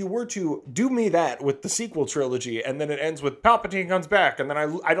 But if you were to do me that with the sequel trilogy, and then it ends with Palpatine comes back, and then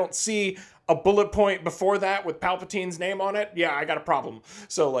I don't see a bullet point before that with Palpatine's name on it, yeah, I got a problem.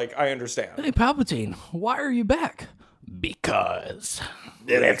 So, like, I understand. Hey, Palpatine, why are you back? Because.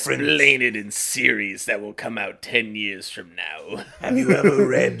 They'll explain it in series that will come out 10 years from now. Have you ever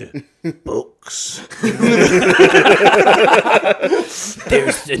read books?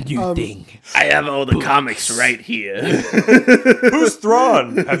 There's a new thing. I have all the comics right here. Who's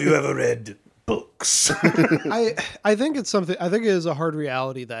Thrawn? Have you ever read books? I think it's something. I think it is a hard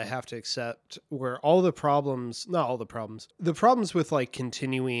reality that I have to accept. Where the problems with like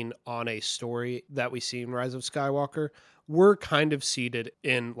continuing on a story that we see in Rise of Skywalker were kind of seeded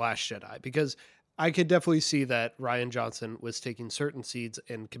in Last Jedi, because I could definitely see that Rian Johnson was taking certain seeds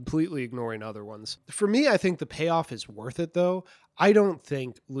and completely ignoring other ones. For me, I think the payoff is worth it, though. I don't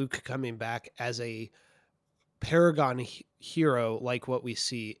think Luke coming back as a paragon hero like what we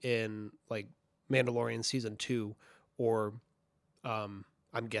see in like Mandalorian season 2 or I'm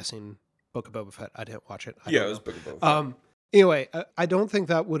guessing Book of Boba Fett. I didn't watch it. Yeah, it was Book of Boba Fett. Anyway, I don't think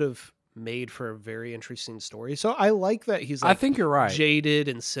that would have made for a very interesting story. So I like that he's like, I think you're right. Jaded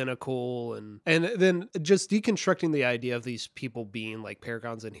and cynical, and then just deconstructing the idea of these people being like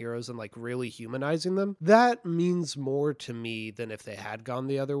paragons and heroes and like really humanizing them. That means more to me than if they had gone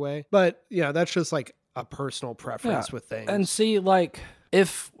the other way. But yeah, that's just like a personal preference with things. And see, like,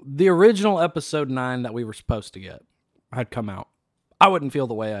 if the original episode 9 that we were supposed to get had come out, I wouldn't feel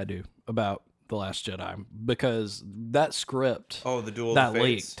the way I do about The Last Jedi, because that script the Duel that of the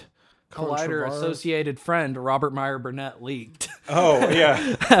Fates. leaked, Collider Associated Friend Robert Meyer Burnett leaked. Oh,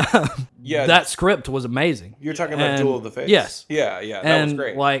 yeah. Yeah. That script was amazing. You're talking about Duel of the Fates. Yes. Yeah, that was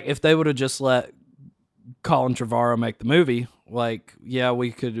great. Like, if they would have just let Colin Trevorrow make the movie, like, yeah, we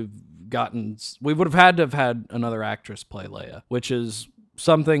would have had to have had another actress play Leia, which is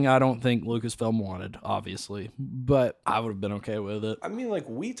something I don't think Lucasfilm wanted, obviously, but I would have been okay with it. I mean, like,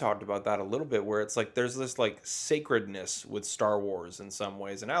 we talked about that a little bit, where it's like there's this like sacredness with Star Wars in some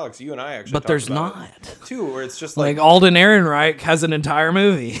ways. And Alex, you and I actually But talked there's about not. it too, where it's just like Alden Ehrenreich has an entire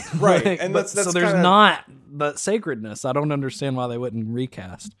movie. Right. Like, And that's so there's kinda, not that sacredness. I don't understand why they wouldn't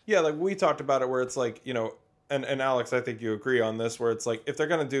recast. yeah, like we talked about it, where it's like, and Alex, I think you agree on this, where it's like if they're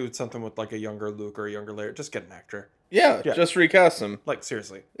gonna do something with like a younger Luke or a younger Leia, just get an actor. Yeah, just recast them. Like,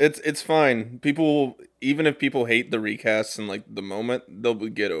 seriously. It's fine. People, even if people hate the recasts in like the moment, they'll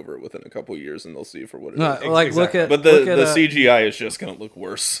get over it within a couple of years and they'll see for what it is. Like, Exactly. look at, But look the at, CGI is just gonna look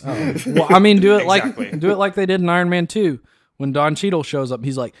worse. well, I mean, do it Exactly. like they did in Iron Man 2. When Don Cheadle shows up,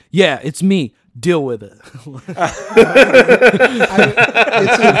 he's like, "Yeah, it's me. Deal with it."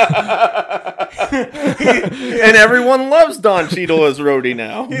 And everyone loves Don Cheadle as Rhodey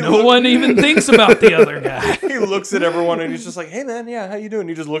now. No one even thinks about the other guy. He looks at everyone and he's just like, "Hey man, yeah, how you doing?"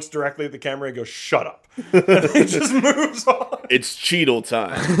 He just looks directly at the camera and goes, "Shut up." And he just moves on. It's Cheadle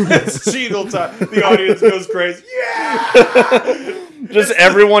time. It's Cheadle time. The audience goes crazy. Yeah. Just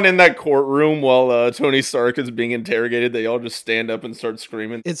everyone in that courtroom while Tony Stark is being interrogated, they all just stand up and start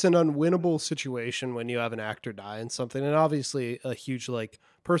screaming. It's an unwinnable situation when you have an actor die in something, and obviously a huge like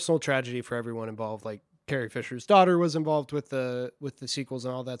personal tragedy for everyone involved, like Carrie Fisher's daughter was involved with the sequels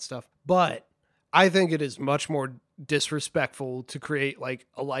and all that stuff. But I think it is much more disrespectful to create like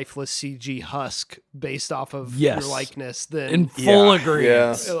a lifeless CG husk based off of your likeness than in full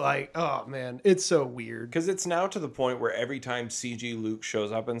agreement. Yeah. like, oh man, it's so weird. Because it's now to the point where every time CG Luke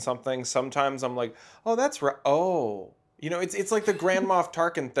shows up in something, sometimes I'm like, oh, that's right. Oh. You know, it's like the Grand Moff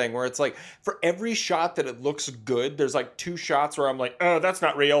Tarkin thing where it's like for every shot that it looks good, there's like 2 shots where I'm like, oh, that's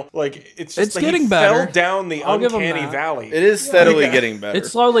not real. Like it's just like getting he better. fell down the I'll give him uncanny that. valley. It is steadily getting better.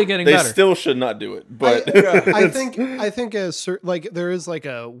 It's slowly getting They better. still should not do it, but I think like there is like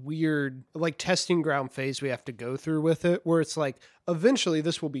a weird like testing ground phase we have to go through with it where it's like eventually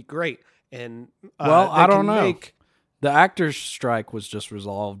this will be great and Well, they I don't can know. The actors' strike was just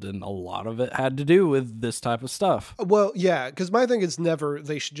resolved, and a lot of it had to do with this type of stuff. Well, yeah, because my thing is never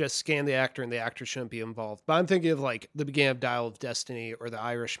they should just scan the actor and the actor shouldn't be involved. But I'm thinking of like the beginning of Dial of Destiny or The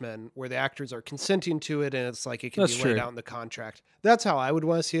Irishman, where the actors are consenting to it and it's like it can That's be true. laid out in the contract. That's how I would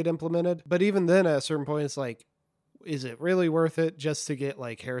want to see it implemented. But even then, at a certain point, it's like, is it really worth it just to get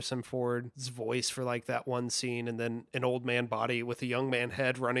like Harrison Ford's voice for like that one scene and then an old man body with a young man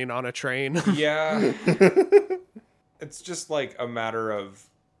head running on a train? Yeah. It's just like a matter of,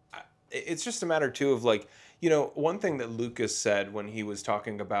 it's just a matter too of like, you know, one thing that Lucas said when he was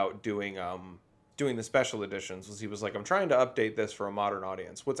talking about doing the special editions was he was like, I'm trying to update this for a modern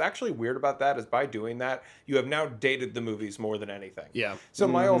audience. What's actually weird about that is by doing that, you have now dated the movies more than anything. Yeah. So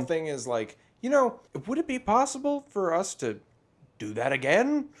my whole thing is like, you know, would it be possible for us to do that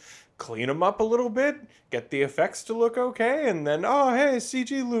again? Clean them up a little bit, get the effects to look okay, and then, oh, hey,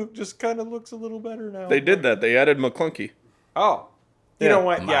 CG Luke just kind of looks a little better now. they did that. They added McClunky. Oh. You Yeah. know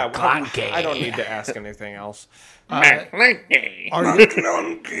what? Yeah, McClunky. I don't need to ask anything else. Are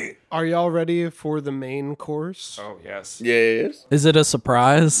y'all ready for the main course? Oh, yes. Yes. Is it a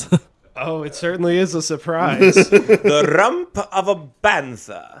surprise? Oh, it certainly is a surprise. The rump of a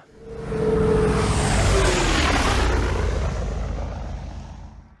bantha.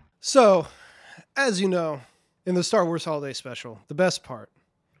 So, as you know, in the Star Wars Holiday Special, the best part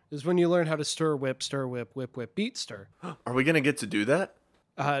is when you learn how to stir, whip, whip, whip, beat, stir. Are we gonna get to do that?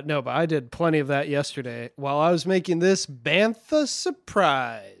 No, but I did plenty of that yesterday while I was making this bantha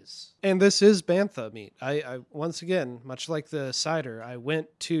surprise. And this is bantha meat. I once again, much like the cider, I went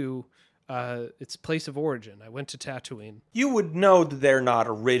to its place of origin. I went to Tatooine. You would know that they're not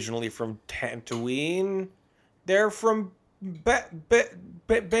originally from Tatooine. They're from Bantham.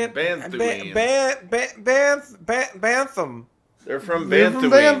 They're from They're from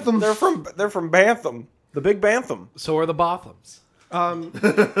Bantham. Bantham. They're from Bantham. The Big Bantham. So are the Bothams.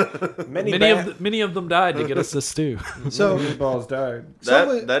 Many Many of them died to get us this stew. So balls died.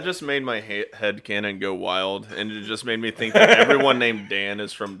 That just made my head cannon go wild, and it just made me think that everyone named Dan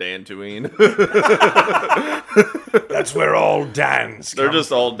is from Dantooine. That's where all Dans They're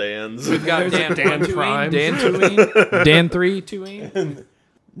just all Dans. We've got Dan Dan Prime, Prime. Dan Tuine, Dan 3 Tuine.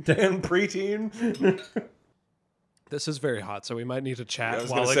 Dan preteen. this is very hot, so we might need to chat I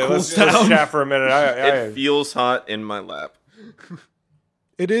was while gonna it say, cools let's down. chat for a minute. It feels hot in my lap.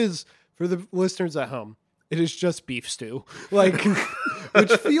 It is, for the listeners at home, it is just beef stew. Like,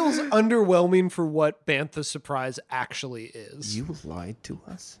 which feels underwhelming for what Bantha Surprise actually is. You lied to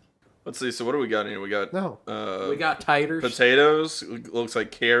us. Let's see. So what do we got in here? We got No. We got titers. potatoes. Looks like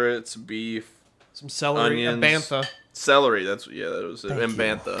carrots, beef, Some celery, onions, a Bantha. celery. That was it. And you.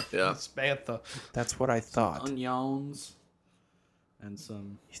 bantha. Yeah. It's Bantha. That's what I thought. Onions. And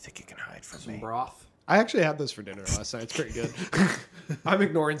some You think you can hide from me? broth. I actually had this for dinner last night. It's pretty good. I'm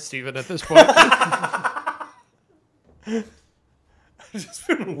ignoring Steven at this point. I've just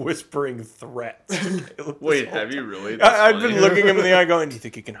been whispering threats. Wait, have you really? I've been looking him in the eye going, do you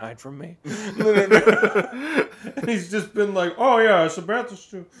think you can hide from me? And he's just been like, oh yeah, it's a Bantha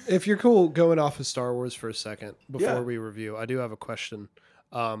stew. If you're cool going off of Star Wars for a second before Yeah. we review, I do have a question.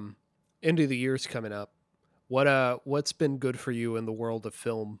 End of the year's coming up. What's been good for you in the world of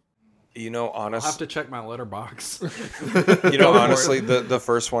film? You know, I'll have honestly, to check my letterbox. honestly, the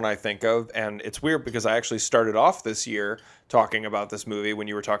first one I think of, and it's weird because I actually started off this year talking about this movie when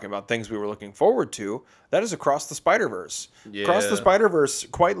you were talking about things we were looking forward to. That is Across the Spider-Verse. Yeah. Across the Spider-Verse,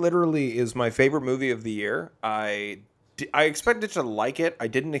 quite literally, is my favorite movie of the year. I expected to like it. I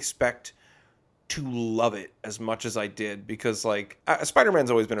didn't expect to love it as much as I did because, like, Spider-Man's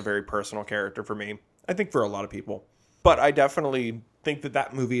always been a very personal character for me. I think for a lot of people. But I definitely think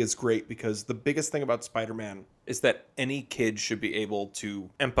that movie is great because the biggest thing about Spider-Man is that any kid should be able to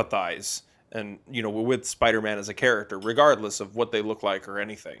empathize and with Spider-Man as a character, regardless of what they look like or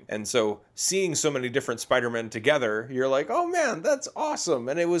anything. And so seeing so many different Spider-Men together, you're like, oh man, that's awesome.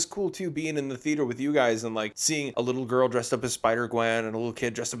 And it was cool too being in the theater with you guys and like seeing a little girl dressed up as Spider-Gwen and a little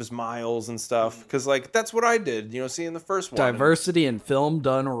kid dressed up as Miles and stuff. Because like that's what I did, seeing the first one. Diversity in film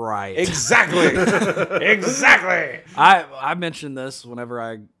done right. Exactly. Exactly. I mentioned this whenever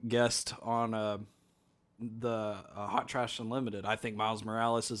I guest on the Hot Trash Unlimited. I think Miles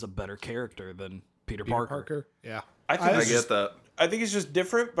Morales is a better character than Peter Parker. Yeah. I get that. I think it's just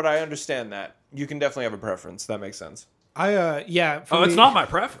different, but I understand that. You can definitely have a preference. That makes sense. It's not my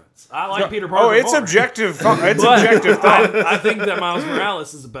preference. I like Peter Parker. Oh, it's more. objective. It's objective thought. I think that Miles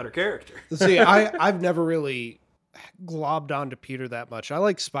Morales is a better character. See, I've never really globbed onto Peter that much. I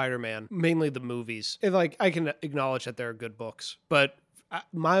like Spider-Man, mainly the movies. And like I can acknowledge that there are good books, but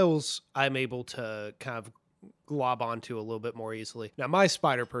Miles, I'm able to kind of glob onto a little bit more easily. Now, my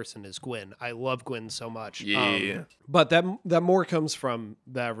spider person is Gwen. I love Gwen so much. Yeah. But that more comes from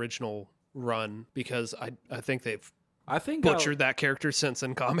the original run because I think they've butchered that character since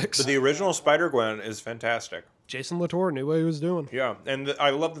in comics. But the original Spider-Gwen is fantastic. Jason Latour knew what he was doing. Yeah, and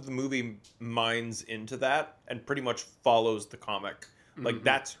I love that the movie mines into that and pretty much follows the comic. Like,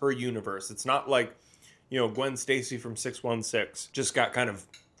 that's her universe. It's not like, Gwen Stacy from 616 just got kind of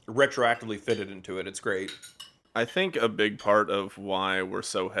retroactively fitted into it. It's great. I think a big part of why we're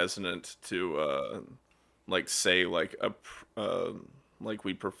so hesitant to, say, like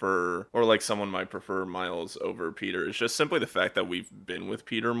we prefer, or like someone might prefer Miles over Peter, is just simply the fact that we've been with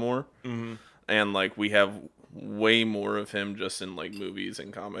Peter more. Mm-hmm. And, like, we have way more of him just in, like, movies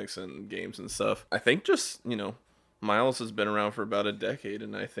and comics and games and stuff. I think just, Miles has been around for about a decade,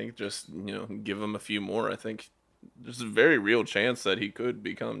 and I think just, give him a few more. I think there's a very real chance that he could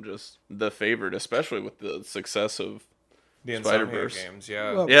become just the favorite, especially with the success of the Spider-Verse games,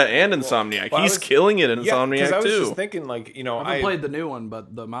 yeah. Well, yeah, and Insomniac. He's killing it in Insomniac, because I was too. just thinking, like, I haven't played the new one,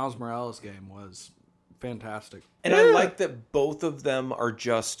 but the Miles Morales game was fantastic. And I like that both of them are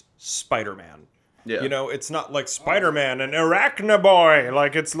just Spider-Man. Yeah. It's not like Spider-Man and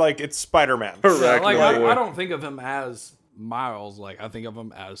Arachnaboy. It's Spider-Man. I don't think of him as Miles. Like, I think of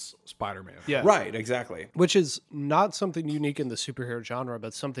him as Spider-Man. Yeah. Right, exactly. Which is not something unique in the superhero genre,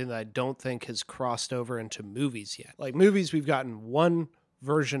 but something that I don't think has crossed over into movies yet. Like, movies, we've gotten one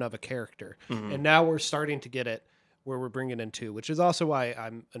version of a character, and now we're starting to get it where we're bringing in two, which is also why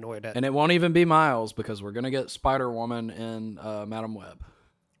I'm annoyed at it. And it won't even be Miles, because we're going to get Spider-Woman in Madam Web.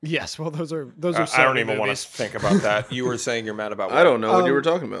 Yes, well, those are I don't even want to think about that. You were saying you're mad about what? I don't know what you were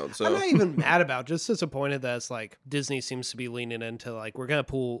talking about. So I'm not even mad about, just disappointed that it's like Disney seems to be leaning into like we're gonna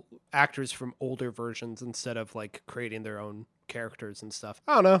pull actors from older versions instead of like creating their own characters and stuff.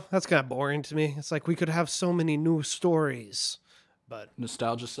 I don't know. That's kind of boring to me. It's like we could have so many new stories, but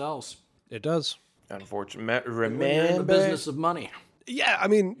nostalgia sells. It does. Unfortunately, When you're in the business of money. Yeah, I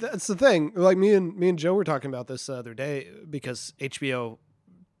mean that's the thing. Like me and Joe were talking about this the other day because HBO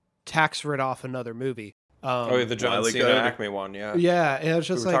tax writ off another movie. The John Cena Acme one, yeah. Yeah, and it's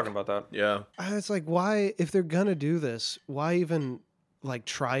just we were like talking about that. Yeah. It's like, why, if they're gonna do this, why even like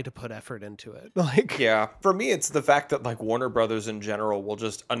try to put effort into it? Like, yeah, for me, it's the fact that like Warner Brothers in general will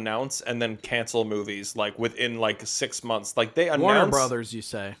just announce and then cancel movies like within like 6 months. Like they announce Warner Brothers, you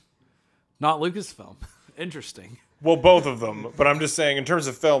say, not Lucasfilm. Interesting. Well, both of them, but I'm just saying in terms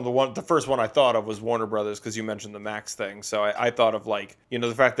of film, the first one I thought of was Warner Brothers because you mentioned the Max thing. So I thought of like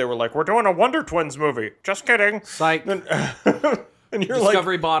the fact they were like, we're doing a Wonder Twins movie. Just kidding. Psych. And you're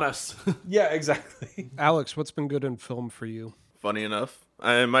Discovery bought us. Yeah, exactly. Alex, what's been good in film for you? Funny enough,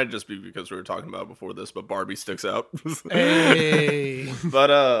 it might just be because we were talking about it before this, but Barbie sticks out. Hey.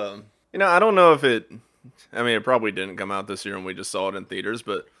 But I don't know if it. I mean, it probably didn't come out this year, and we just saw it in theaters,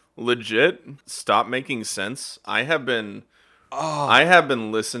 but. Legit, stop making sense. I have been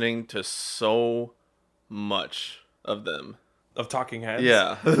listening to so much of them. Of Talking Heads?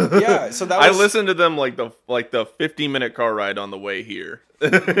 Yeah. Yeah, so that was... I listened to them like the 50-minute car ride on the way here.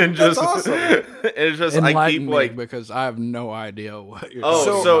 And just, that's awesome. It's just Enlighten I keep me, like because I have no idea what you're Oh,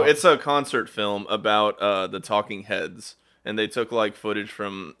 talking so about. it's a concert film about the Talking Heads. And they took like footage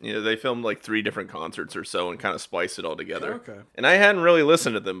from, they filmed like 3 different concerts or so and kind of spliced it all together. Okay. And I hadn't really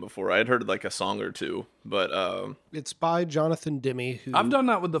listened to them before. I had heard like a song or two, but It's by Jonathan Demme. Who I've done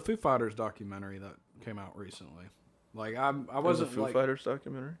that with the Foo Fighters documentary that came out recently. Like I wasn't a Foo like, Fighters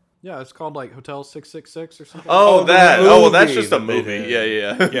documentary. Yeah, it's called like Hotel 666 or something. Oh, that. movie Oh, that's just a that they movie. did.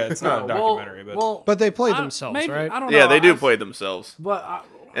 Yeah. Yeah, it's not a documentary, but... But they play themselves, maybe, right? I don't know. Yeah, they do play themselves. But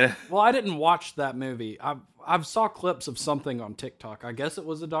I didn't watch that movie. I saw clips of something on TikTok. I guess it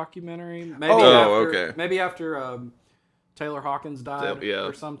was a documentary. Maybe okay. Maybe after Taylor Hawkins died Yeah.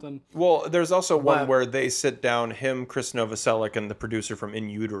 or something. Well, there's also one But- where they sit down, him, Chris Novoselic, and the producer from In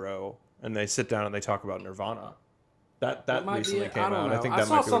Utero, and they sit down and they talk about Nirvana. That Might recently be, came I don't out. know. I think I that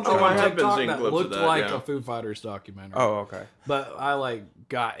saw might be something what Oh, on I have been TikTok seeing that clips of looked that, like yeah. a Foo Fighters documentary. Oh, okay. But I like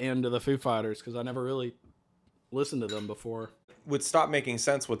got into the Foo Fighters because I never really listened to them before. Would Stop Making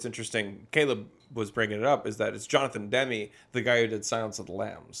Sense, what's interesting, Caleb was bringing it up, is that it's Jonathan Demme, the guy who did Silence of the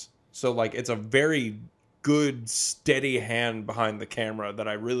Lambs. So, like, it's a very good, steady hand behind the camera that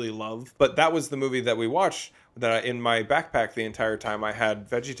I really love. But that was the movie that we watched that in my backpack the entire time I had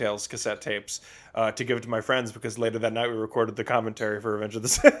VeggieTales cassette tapes to give to my friends because later that night we recorded the commentary for Revenge of the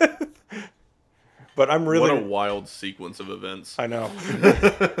Sith. But I'm really... What a wild sequence of events. I know.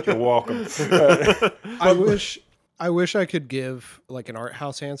 You're welcome. I wish I could give like an art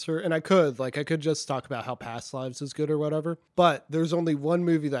house answer, and I could just talk about how Past Lives is good or whatever. But there's only one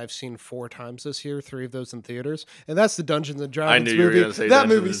movie that I've seen 4 times this year, 3 of those in theaters, and that's the Dungeons and Dragons knew you were movie. gonna say That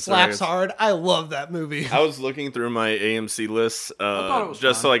Dungeons movie and slaps Dragons. hard. I love that movie. I was looking through my AMC list thought it was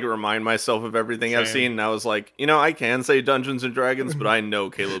just to fun. like remind myself of everything I've seen, and I was like, I can say Dungeons and Dragons, but I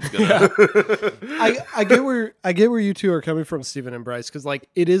know Caleb's gonna. I get where you two are coming from, Stephen and Bryce, because like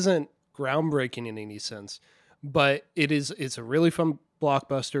it isn't groundbreaking in any sense, but it's a really fun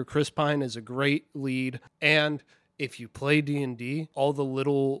blockbuster. Chris Pine is a great lead, and if you play D&D, all the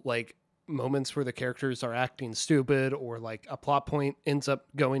little like moments where the characters are acting stupid or like a plot point ends up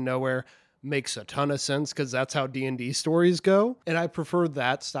going nowhere makes a ton of sense because that's how D&D stories go. And I prefer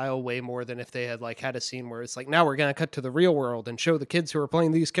that style way more than if they had like had a scene where it's like, now we're going to cut to the real world and show the kids who are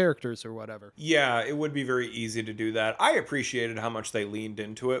playing these characters or whatever. Yeah, it would be very easy to do that. I appreciated how much they leaned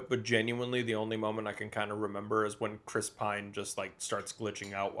into it, but genuinely the only moment I can kind of remember is when Chris Pine just like starts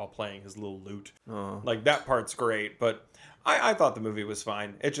glitching out while playing his little lute. Like that part's great, but I thought the movie was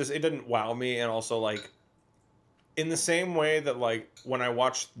fine. It didn't wow me, and also like in the same way that like when I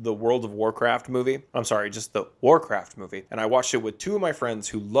watched the World of Warcraft movie, just the Warcraft movie, and I watched it with 2 of my friends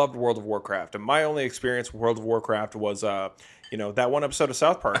who loved World of Warcraft, and my only experience with World of Warcraft was that one episode of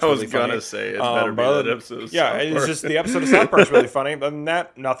South Park. I was really gonna funny. say it better be that episode of Yeah, South it's Park. just the episode of South Park's really funny. Other than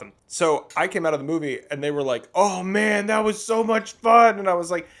that, nothing. So I came out of the movie and they were like, "Oh man, that was so much fun," and I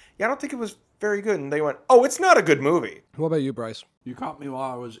was like, "Yeah, I don't think it was very good." And they went, "Oh, it's not a good movie." What about you, Bryce? You caught me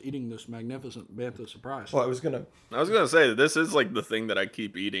while I was eating this magnificent bantha surprise. Well, I was gonna say that this is like the thing that I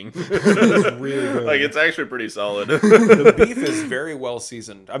keep eating. really good. Like it's actually pretty solid. The beef is very well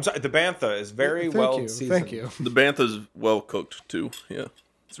seasoned. I'm sorry, the bantha is very Thank you. seasoned. Thank you. The bantha's well cooked too. Yeah,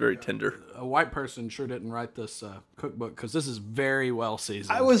 it's very tender. A white person sure didn't write this cookbook because this is very well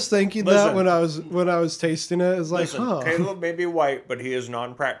seasoned. I was thinking Listen. that when I was tasting it. It's like, Listen, Caleb may be white, but he is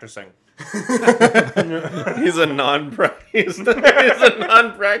non-practicing. He's a non-practicing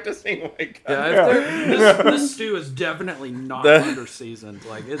white guy. Yeah, this stew is definitely not under seasoned.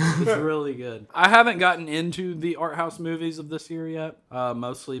 Like it's really good. I haven't gotten into the art house movies of this year yet,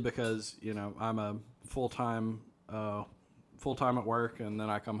 mostly because I'm a full time at work, and then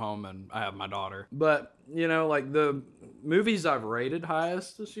I come home and I have my daughter. But like the movies I've rated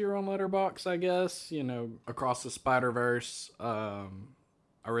highest this year on Letterboxd, I guess Across the Spider-Verse.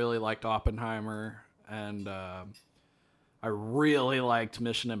 I really liked Oppenheimer, and I really liked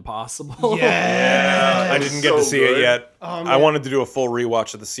Mission Impossible. I didn't get to see it yet. Oh, I wanted to do a full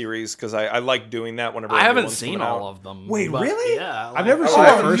rewatch of the series because I like doing that whenever I a new haven't one's seen coming all out. of them. Wait, but really? Yeah, I've never seen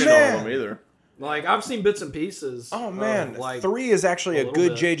Oh, the first man. one. Of them either. Like I've seen bits and pieces. Oh of, man, like 3 is actually a little good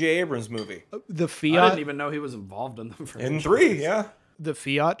bit. J.J. Abrams movie. The I Fiat, didn't even know he was involved in them. In 3, yeah. the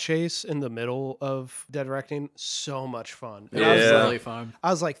Fiat chase in the middle of Dead Reckoning, so much fun. And That was Yeah. really fun.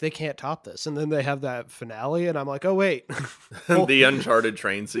 I was like, they can't top this. And then they have that finale, and I'm like, oh wait, The Uncharted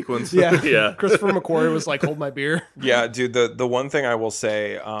train sequence. yeah, Yeah. Christopher McQuarrie was like, hold my beer. Yeah, dude, the one thing I will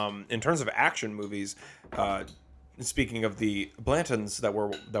say, in terms of action movies, speaking of the Blantons that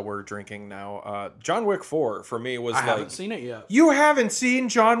we're drinking now, John Wick 4 for me was I like, haven't seen it yet. you haven't seen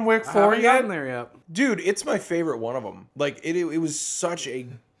John Wick I 4 haven't yet? gotten there yet. Dude, it's my favorite one of them. Like it was such a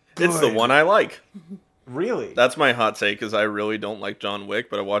It's the one I like. really. That's my hot take, because I really don't like John Wick,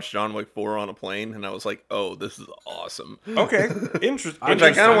 but I watched John Wick 4 on a plane, and I was like, oh, this is awesome. Okay, interesting. Which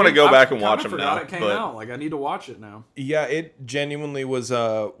I kinda wanna go back and watch them now, It came but- out. Like I need to watch it now. Yeah, it genuinely was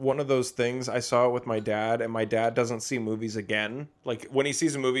one of those things. I saw it with my dad, and my dad doesn't see movies again. Like when he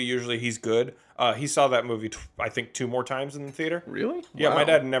sees a movie, usually he's good. He saw that movie, I think, 2 more times in the theater. Really? Yeah, Wow. my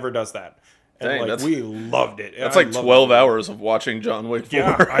dad never does that. And Dang, like that's- we loved it. That's I like loved 12 it. hours of watching John Wick 4.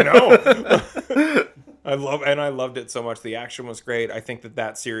 Yeah, I know. I loved it so much. The action was great. I think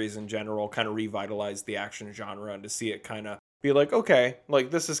that series in general kind of revitalized the action genre, and to see it kind of be like, okay,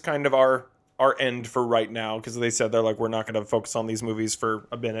 like this is kind of our our end for right now, because they said they're like, we're not going to focus on these movies for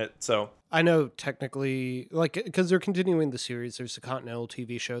a minute. So I know technically, like, because they're continuing the series. There's the Continental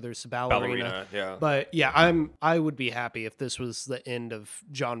TV show. There's the Ballerina. yeah. But yeah, I would be happy if this was the end of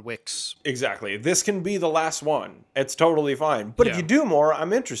John Wick's. Exactly. This can be the last one. It's totally fine. But if you do more,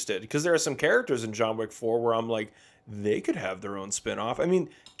 I'm interested, because there are some characters in John Wick 4 where I'm like, they could have their own spin-off. I mean,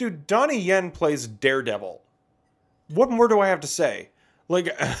 dude, Donnie Yen plays Daredevil. What more do I have to say? Like,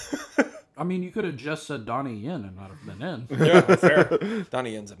 I mean, you could have just said Donnie Yen and not have been in. yeah, fair.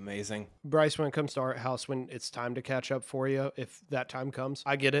 Donnie Yen's amazing. Bryce, when it comes to Art House, when it's time to catch up for you, if that time comes,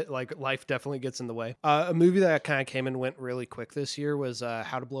 I get it. Like, life definitely gets in the way. A movie that kind of came and went really quick this year was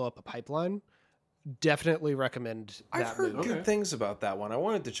How to Blow Up a Pipeline. Definitely recommend that I've heard movie. good things about that one. I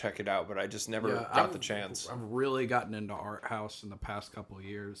wanted to check it out, but I just never got the chance. I've really gotten into art house in the past couple of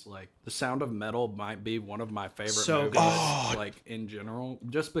years. Like, The Sound of Metal might be one of my favorite movies, like, in general.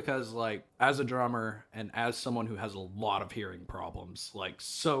 Just because, like, as a drummer and as someone who has a lot of hearing problems, like,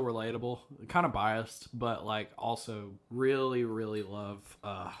 so relatable. Kind of biased, but, like, also really, really love...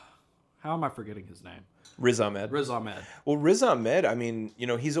 how am I forgetting his name? Riz Ahmed. Well, Riz Ahmed, I mean, you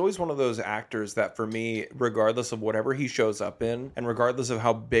know, he's always one of those actors that for me, regardless of whatever he shows up in, and regardless of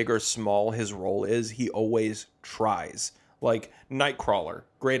how big or small his role is, he always tries. Like Nightcrawler,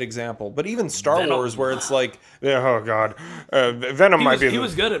 great example. But even Star Wars, where it's like, oh God, Venom might be... He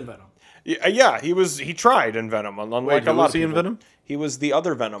was good in Venom. Yeah, he tried in Venom, unlike a lot of people. in Venom? He was the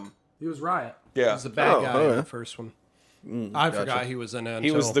other Venom. He was Riot. Yeah. He was the bad guy in the first one. I forgot he was in it.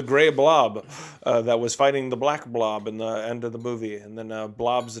 He was the gray blob that was fighting the black blob in the end of the movie, and then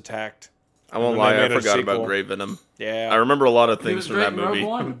blobs attacked. I won't lie, I forgot about Grey Venom. Yeah. I remember a lot of things from that movie.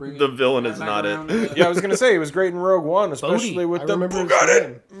 The villain is not it. Yeah, I was going to say, he was great in Rogue One, especially with the book on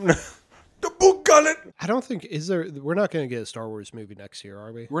it. The book on it. I don't think, we're not going to get a Star Wars movie next year,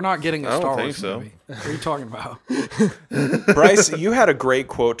 are we? We're not getting a Star Wars so. movie. What are you talking about? Bryce, you had a great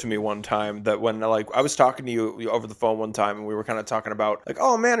quote to me one time that when, like, I was talking to you over the phone one time and we were kind of talking about, like,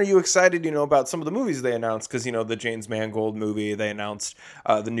 oh man, are you excited, you know, about some of the movies they announced? Because, you know, the James Mangold movie, they announced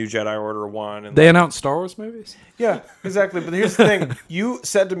the new Jedi Order 1. And they announced Star Wars movies? Yeah, exactly. But here's the thing. You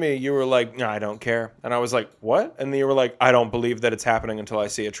said to me, you were like, no, I don't care. And I was like, what? And then you were like, I don't believe that it's happening until I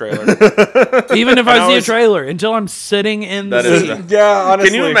see a trailer. Even if I see a trailer, until I'm sitting in the seat. Yeah, honestly.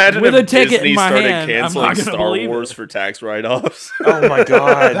 Can you imagine with if a ticket Disney in my started hand, I'm canceling not gonna Star believe Wars it. for tax write-offs? Oh my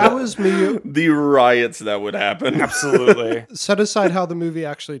God. That was me. The riots that would happen. Absolutely. Set aside how the movie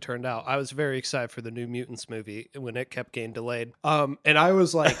actually turned out. I was very excited for the New Mutants movie when it kept getting delayed. And I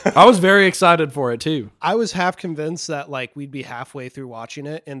was like... I was very excited for it, too. I was half convinced that, like, we'd be halfway through watching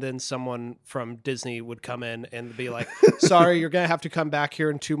it, and then someone from Disney would come in and be like, sorry, you're going to have to come back here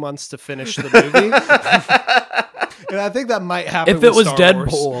in 2 months to finish the movie. And I think that might happen If it was Star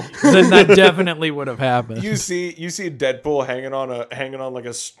Deadpool, Wars. then that definitely would have happened. You see Deadpool hanging on like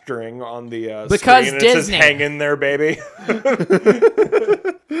a string on the Because screen, and Disney. it says "Hang in there, baby."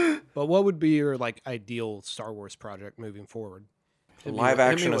 But what would be your, like, ideal Star Wars project moving forward? Live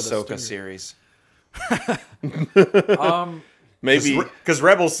action with a Ahsoka stinger. series. Maybe Because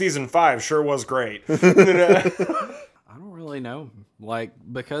Rebels season 5 sure was great. I don't really know. Like,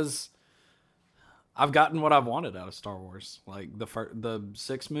 because I've gotten what I've wanted out of Star Wars. Like, the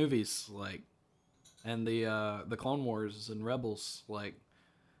 6 movies, like, and the Clone Wars and Rebels, like,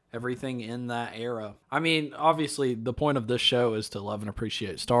 everything in that era. I mean, obviously, the point of this show is to love and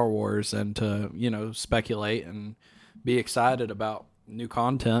appreciate Star Wars and to, you know, speculate and be excited about new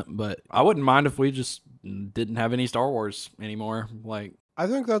content. But I wouldn't mind if we just didn't have any Star Wars anymore. Like, I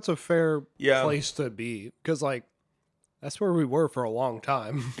think that's a fair Yeah. place to be, because, like, that's where we were for a long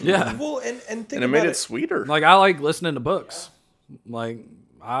time. yeah. Well, and think and it about made it sweeter. Like, I like listening to books. Like,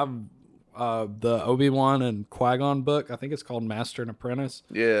 I've the Obi-Wan and Qui-Gon book, I think it's called Master and Apprentice.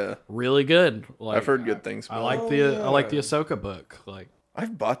 Yeah, Really good. Like, I've heard good things. I About like it. I like the Ahsoka book. Like,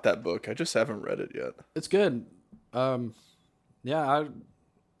 I've bought that book. I just haven't read it yet. it's good. Yeah,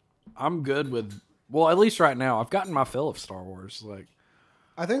 I'm good with. Well, at least right now, I've gotten my fill of Star Wars.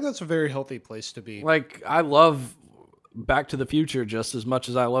 I think that's a very healthy place to be. Like I love Back to the Future just as much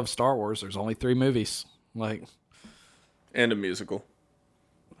as I love Star Wars. There's only 3 movies. Like, And a musical.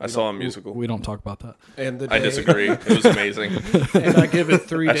 I saw a musical. we don't talk about that. And the I day- disagree. It was amazing. And I give it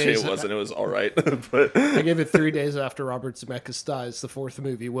 3 Actually, days. it wasn't. It was all right. But I give it 3 days after Robert Zemeckis dies. The 4th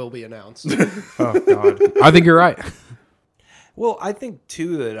movie will be announced. Oh God, I think you're right. Well, I think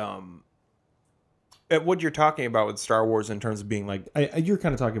too that what you're talking about with Star Wars in terms of being like, you're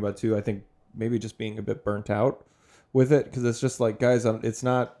kind of talking about too. I think maybe just being a bit burnt out with it, because it's just like, guys, it's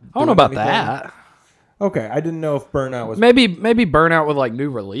not. I don't know doing about anything. that. Okay, I didn't know if Burnout was... Maybe Burnout with like new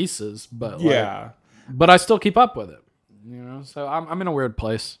releases, but but I still keep up with it. You know, so I'm in a weird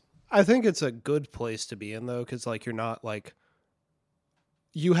place. I think it's a good place to be in though, because like you're not like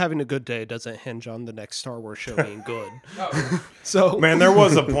you having a good day doesn't hinge on the next Star Wars show being good. So Man, there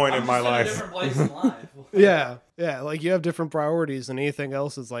was a point in my life. yeah, like you have different priorities, and anything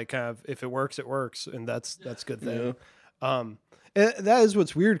else is like kind of if it works, it works, and that's a good thing. Yeah. And that is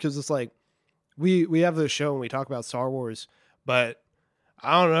what's weird because it's like we have this show and we talk about Star Wars, but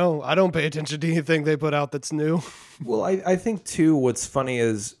I don't know. I don't pay attention to anything they put out that's new. Well, I think too. What's funny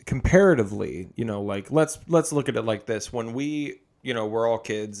is comparatively, you know, like let's look at it like this. When we, you know, we're all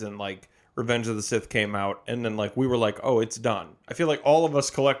kids and like Revenge of the Sith came out, and then like we were like, oh, it's done. I feel like all of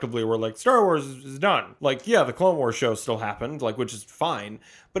us collectively were like, Star Wars is done. Like, yeah, the Clone Wars show still happened, like, which is fine,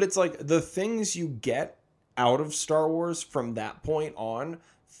 but it's like the things you get out of Star Wars from that point on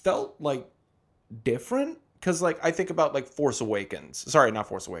felt like different. Because, like, I think about, like, Force Awakens. Sorry, not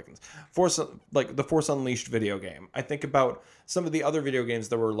Force Awakens. The Force Unleashed video game. I think about some of the other video games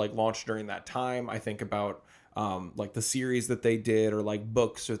that were, like, launched during that time. I think about, like, the series that they did or, like,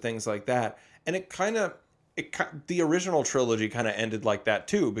 books or things like that. And the original trilogy kind of ended like that,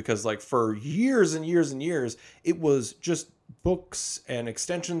 too. Because, like, for years and years and years, it was just books and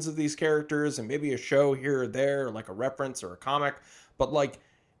extensions of these characters and maybe a show here or there, or, like, a reference or a comic. But, like,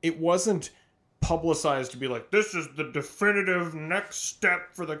 it wasn't publicized to be like, this is the definitive next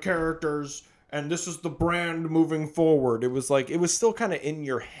step for the characters and this is the brand moving forward. It was like, it was still kind of in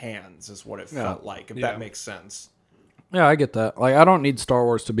your hands is what it felt like, if that makes sense. Yeah, I get that. Like, I don't need Star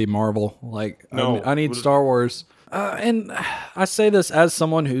Wars to be Marvel. Like, No. I need Star Wars. And I say this as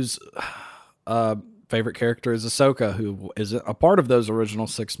someone whose favorite character is Ahsoka, who is a part of those original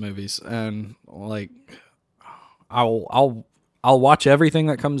 6 movies. And like, I'll watch everything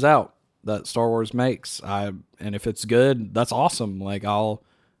that comes out that Star Wars makes. And if it's good, that's awesome. Like, I'll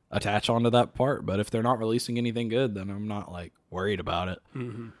attach onto that part. But if they're not releasing anything good, then I'm not like worried about it.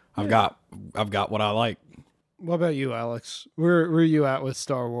 Mm-hmm. I've got what I like. What about you, Alex? Where are you at with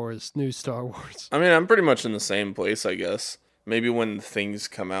Star Wars, new Star Wars? I mean, I'm pretty much in the same place, I guess. Maybe when things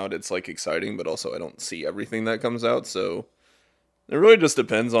come out, it's like exciting, but also I don't see everything that comes out. So it really just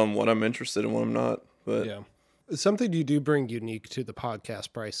depends on what I'm interested in, what I'm not. But yeah. Something you do bring unique to the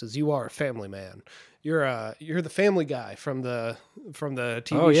podcast, Bryce, is you are a family man. You're the family guy from the TV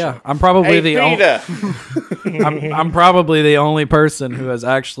show. Oh yeah, I'm probably I'm probably the only person who has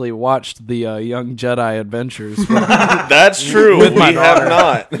actually watched the Young Jedi Adventures. That's true. With my we have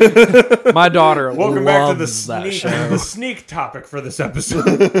not. My daughter Welcome loves back to the sneak topic for this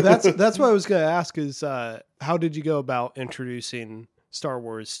episode. That's what I was going to ask is how did you go about introducing Star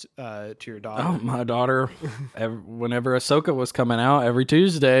Wars to your daughter? Oh, my daughter, whenever Ahsoka was coming out every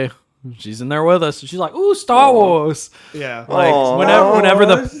Tuesday, she's in there with us. She's like, "Ooh, Star Wars!" Yeah, like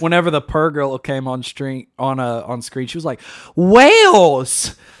whenever the Purr girl came on screen, she was like,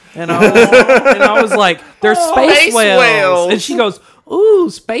 "Whales!" And I was like, "They're space whales!" And she goes, "Ooh,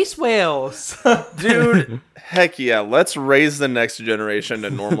 space whales!" Dude. Heck yeah, let's raise the next generation to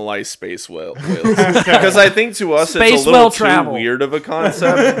normalize space whales. Because I think to us it's a little too weird of a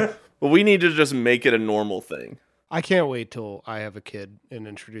concept, but we need to just make it a normal thing. I can't wait till I have a kid and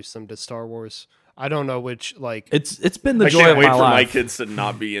introduce them to Star Wars. I don't know which, like... It's been the joy of my life. I can't wait for my kids to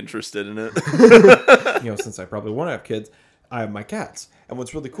not be interested in it. You know, since I probably won't have kids, I have my cats. And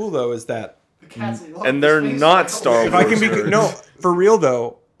what's really cool, though, is that... And they're not Star Wars. If I can be... No, for real,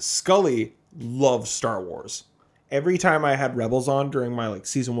 though, Scully loves Star Wars. Every time I had Rebels on during my like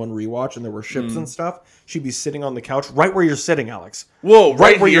season 1 rewatch and there were ships and stuff, she'd be sitting on the couch right where you're sitting, Alex. Whoa,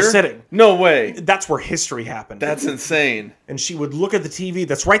 right where you're sitting. No way. That's where history happened. That's insane. And she would look at the TV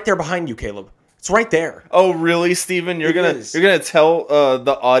that's right there behind you, Caleb. It's right there. Oh, really, Steven? You're gonna tell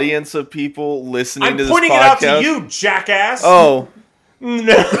the audience of people listening to this podcast? I'm pointing it out to you, jackass. Oh.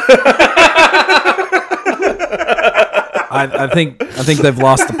 No. I think they've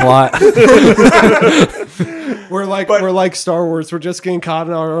lost the plot. We're like Star Wars. We're just getting caught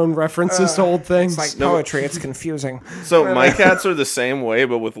in our own references to old things. It's like poetry. It's confusing. So my cats are the same way,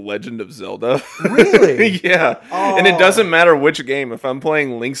 but with Legend of Zelda. Really? Yeah. Oh. And it doesn't matter which game. If I'm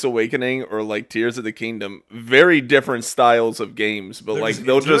playing Link's Awakening or like Tears of the Kingdom, very different styles of games. But They're like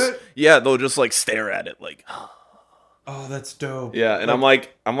just they'll just like stare at it like. Oh, that's dope. Yeah, and I'm like,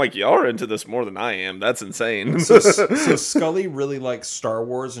 y'all are into this more than I am. That's insane. So Scully really likes Star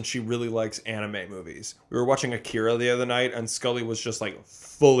Wars, and she really likes anime movies. We were watching Akira the other night, and Scully was just like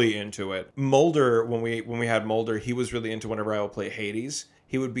fully into it. Mulder, when we had Mulder, he was really into whenever I would play Hades.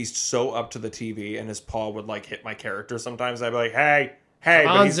 He would be so up to the TV, and his paw would like hit my character sometimes. I'd be like, hey, Hey,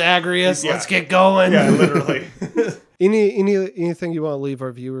 on Zagreus, let's get going. Yeah, literally. Anything you want to leave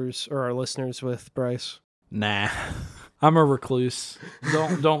our viewers or our listeners with, Bryce? Nah. I'm a recluse.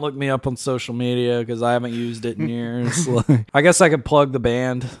 Don't look me up on social media because I haven't used it in years. I guess I could plug the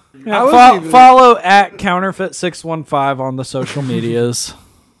band. Follow at Counterfeit615 on the social medias.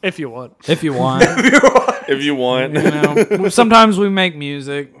 If you want. If you want. You know, sometimes we make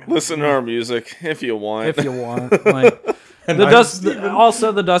music. Listen to our music if you want. If you want. Like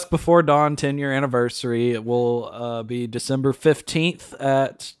the Dusk Before Dawn 10-year anniversary. It will be December 15th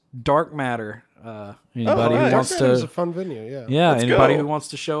at Dark Matter. Anybody who wants to, is a fun venue, yeah. Yeah, Let's anybody go. who wants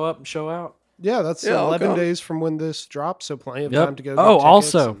to show up and show out. Yeah, that's I'll 11 come. days from when this drops, so plenty of time to go. Oh, get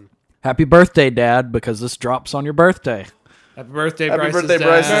also, tickets happy birthday, Dad, because this drops on your birthday. Happy birthday, Happy Bryce's birthday, dad.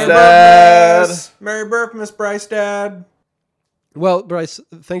 Bryce's dad. Merry birthday, Miss Bryce, Dad. Well, Bryce,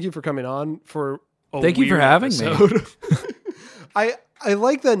 thank you for coming on for a Thank you for weird having me. episode. I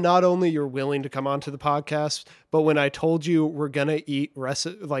like that not only you're willing to come onto the podcast, but when I told you we're gonna eat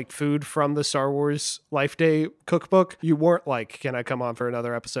food from the Star Wars Life Day Cookbook, you weren't like, "Can I come on for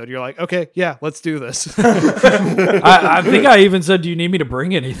another episode?" You're like, "Okay, yeah, let's do this." I think I even said, "Do you need me to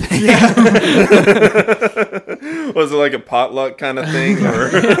bring anything?" Was it like a potluck kind of thing?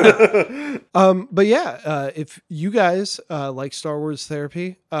 Or? But yeah, if you guys like Star Wars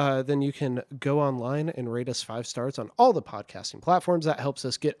Therapy, then you can go online and rate us 5 stars on all the podcasting platforms. That helps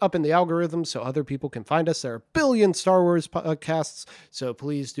us get up in the algorithm so other people can find us. There are a billion Star Wars podcasts, so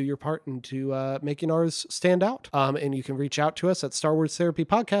please do your part into making ours stand out. And you can reach out to us at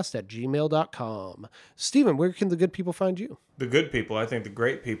starwarstherapypodcast@gmail.com. Steven, where can the good people find you? The good people, I think the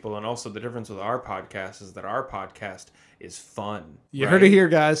great people, and also the difference with our podcast is that our podcast is fun. You heard it here,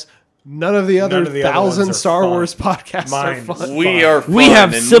 guys. None of the other None of the other ones 1,000 are Star fun. Wars podcasts Mine's are fun. We are fun. We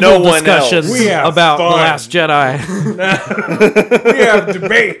have and civil no one discussions else. We have about The fun. Last Jedi. We have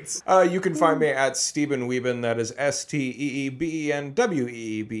debates. You can find me at Stephen Weeben. That is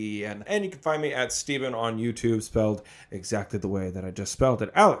SteebenWeeben. And you can find me at Stephen on YouTube, spelled exactly the way that I just spelled it.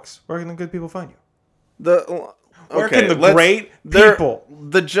 Alex, where can the good people find you? Where can the great people?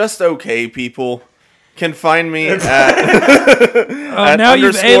 The just okay people can find me at Now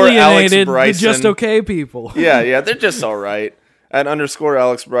you've alienated the Bryson. just okay people. Yeah, they're just all right. At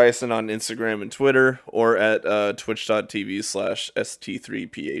 _Alex Bryson on Instagram and Twitter, or at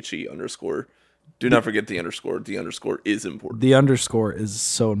twitch.tv/st3phe_. Do not forget the underscore. The underscore is important. The underscore is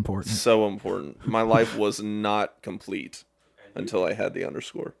so important. So important. My life was not complete until I had the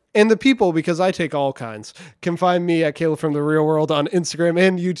underscore. And the people, because I take all kinds, can find me at Caleb from the Real World on Instagram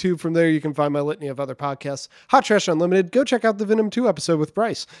and YouTube. From there, you can find my litany of other podcasts. Hot Trash Unlimited. Go check out the Venom 2 episode with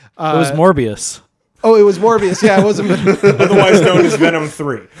Bryce. It was Morbius. Oh, it was Morbius. Yeah, it wasn't. Otherwise known as Venom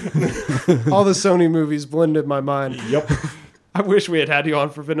 3. All the Sony movies blended my mind. Yep. I wish we had you on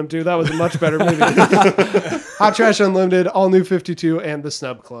for Venom 2. That was a much better movie. Hot Trash Unlimited, All New 52, and The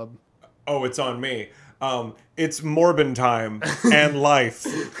Snub Club. Oh, it's on me. It's Morbin time and life.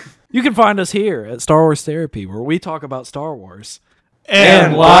 You can find us here at Star Wars Therapy, where we talk about Star Wars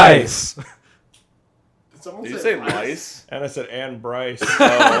And life. Did you say lice? And I said, and Bryce.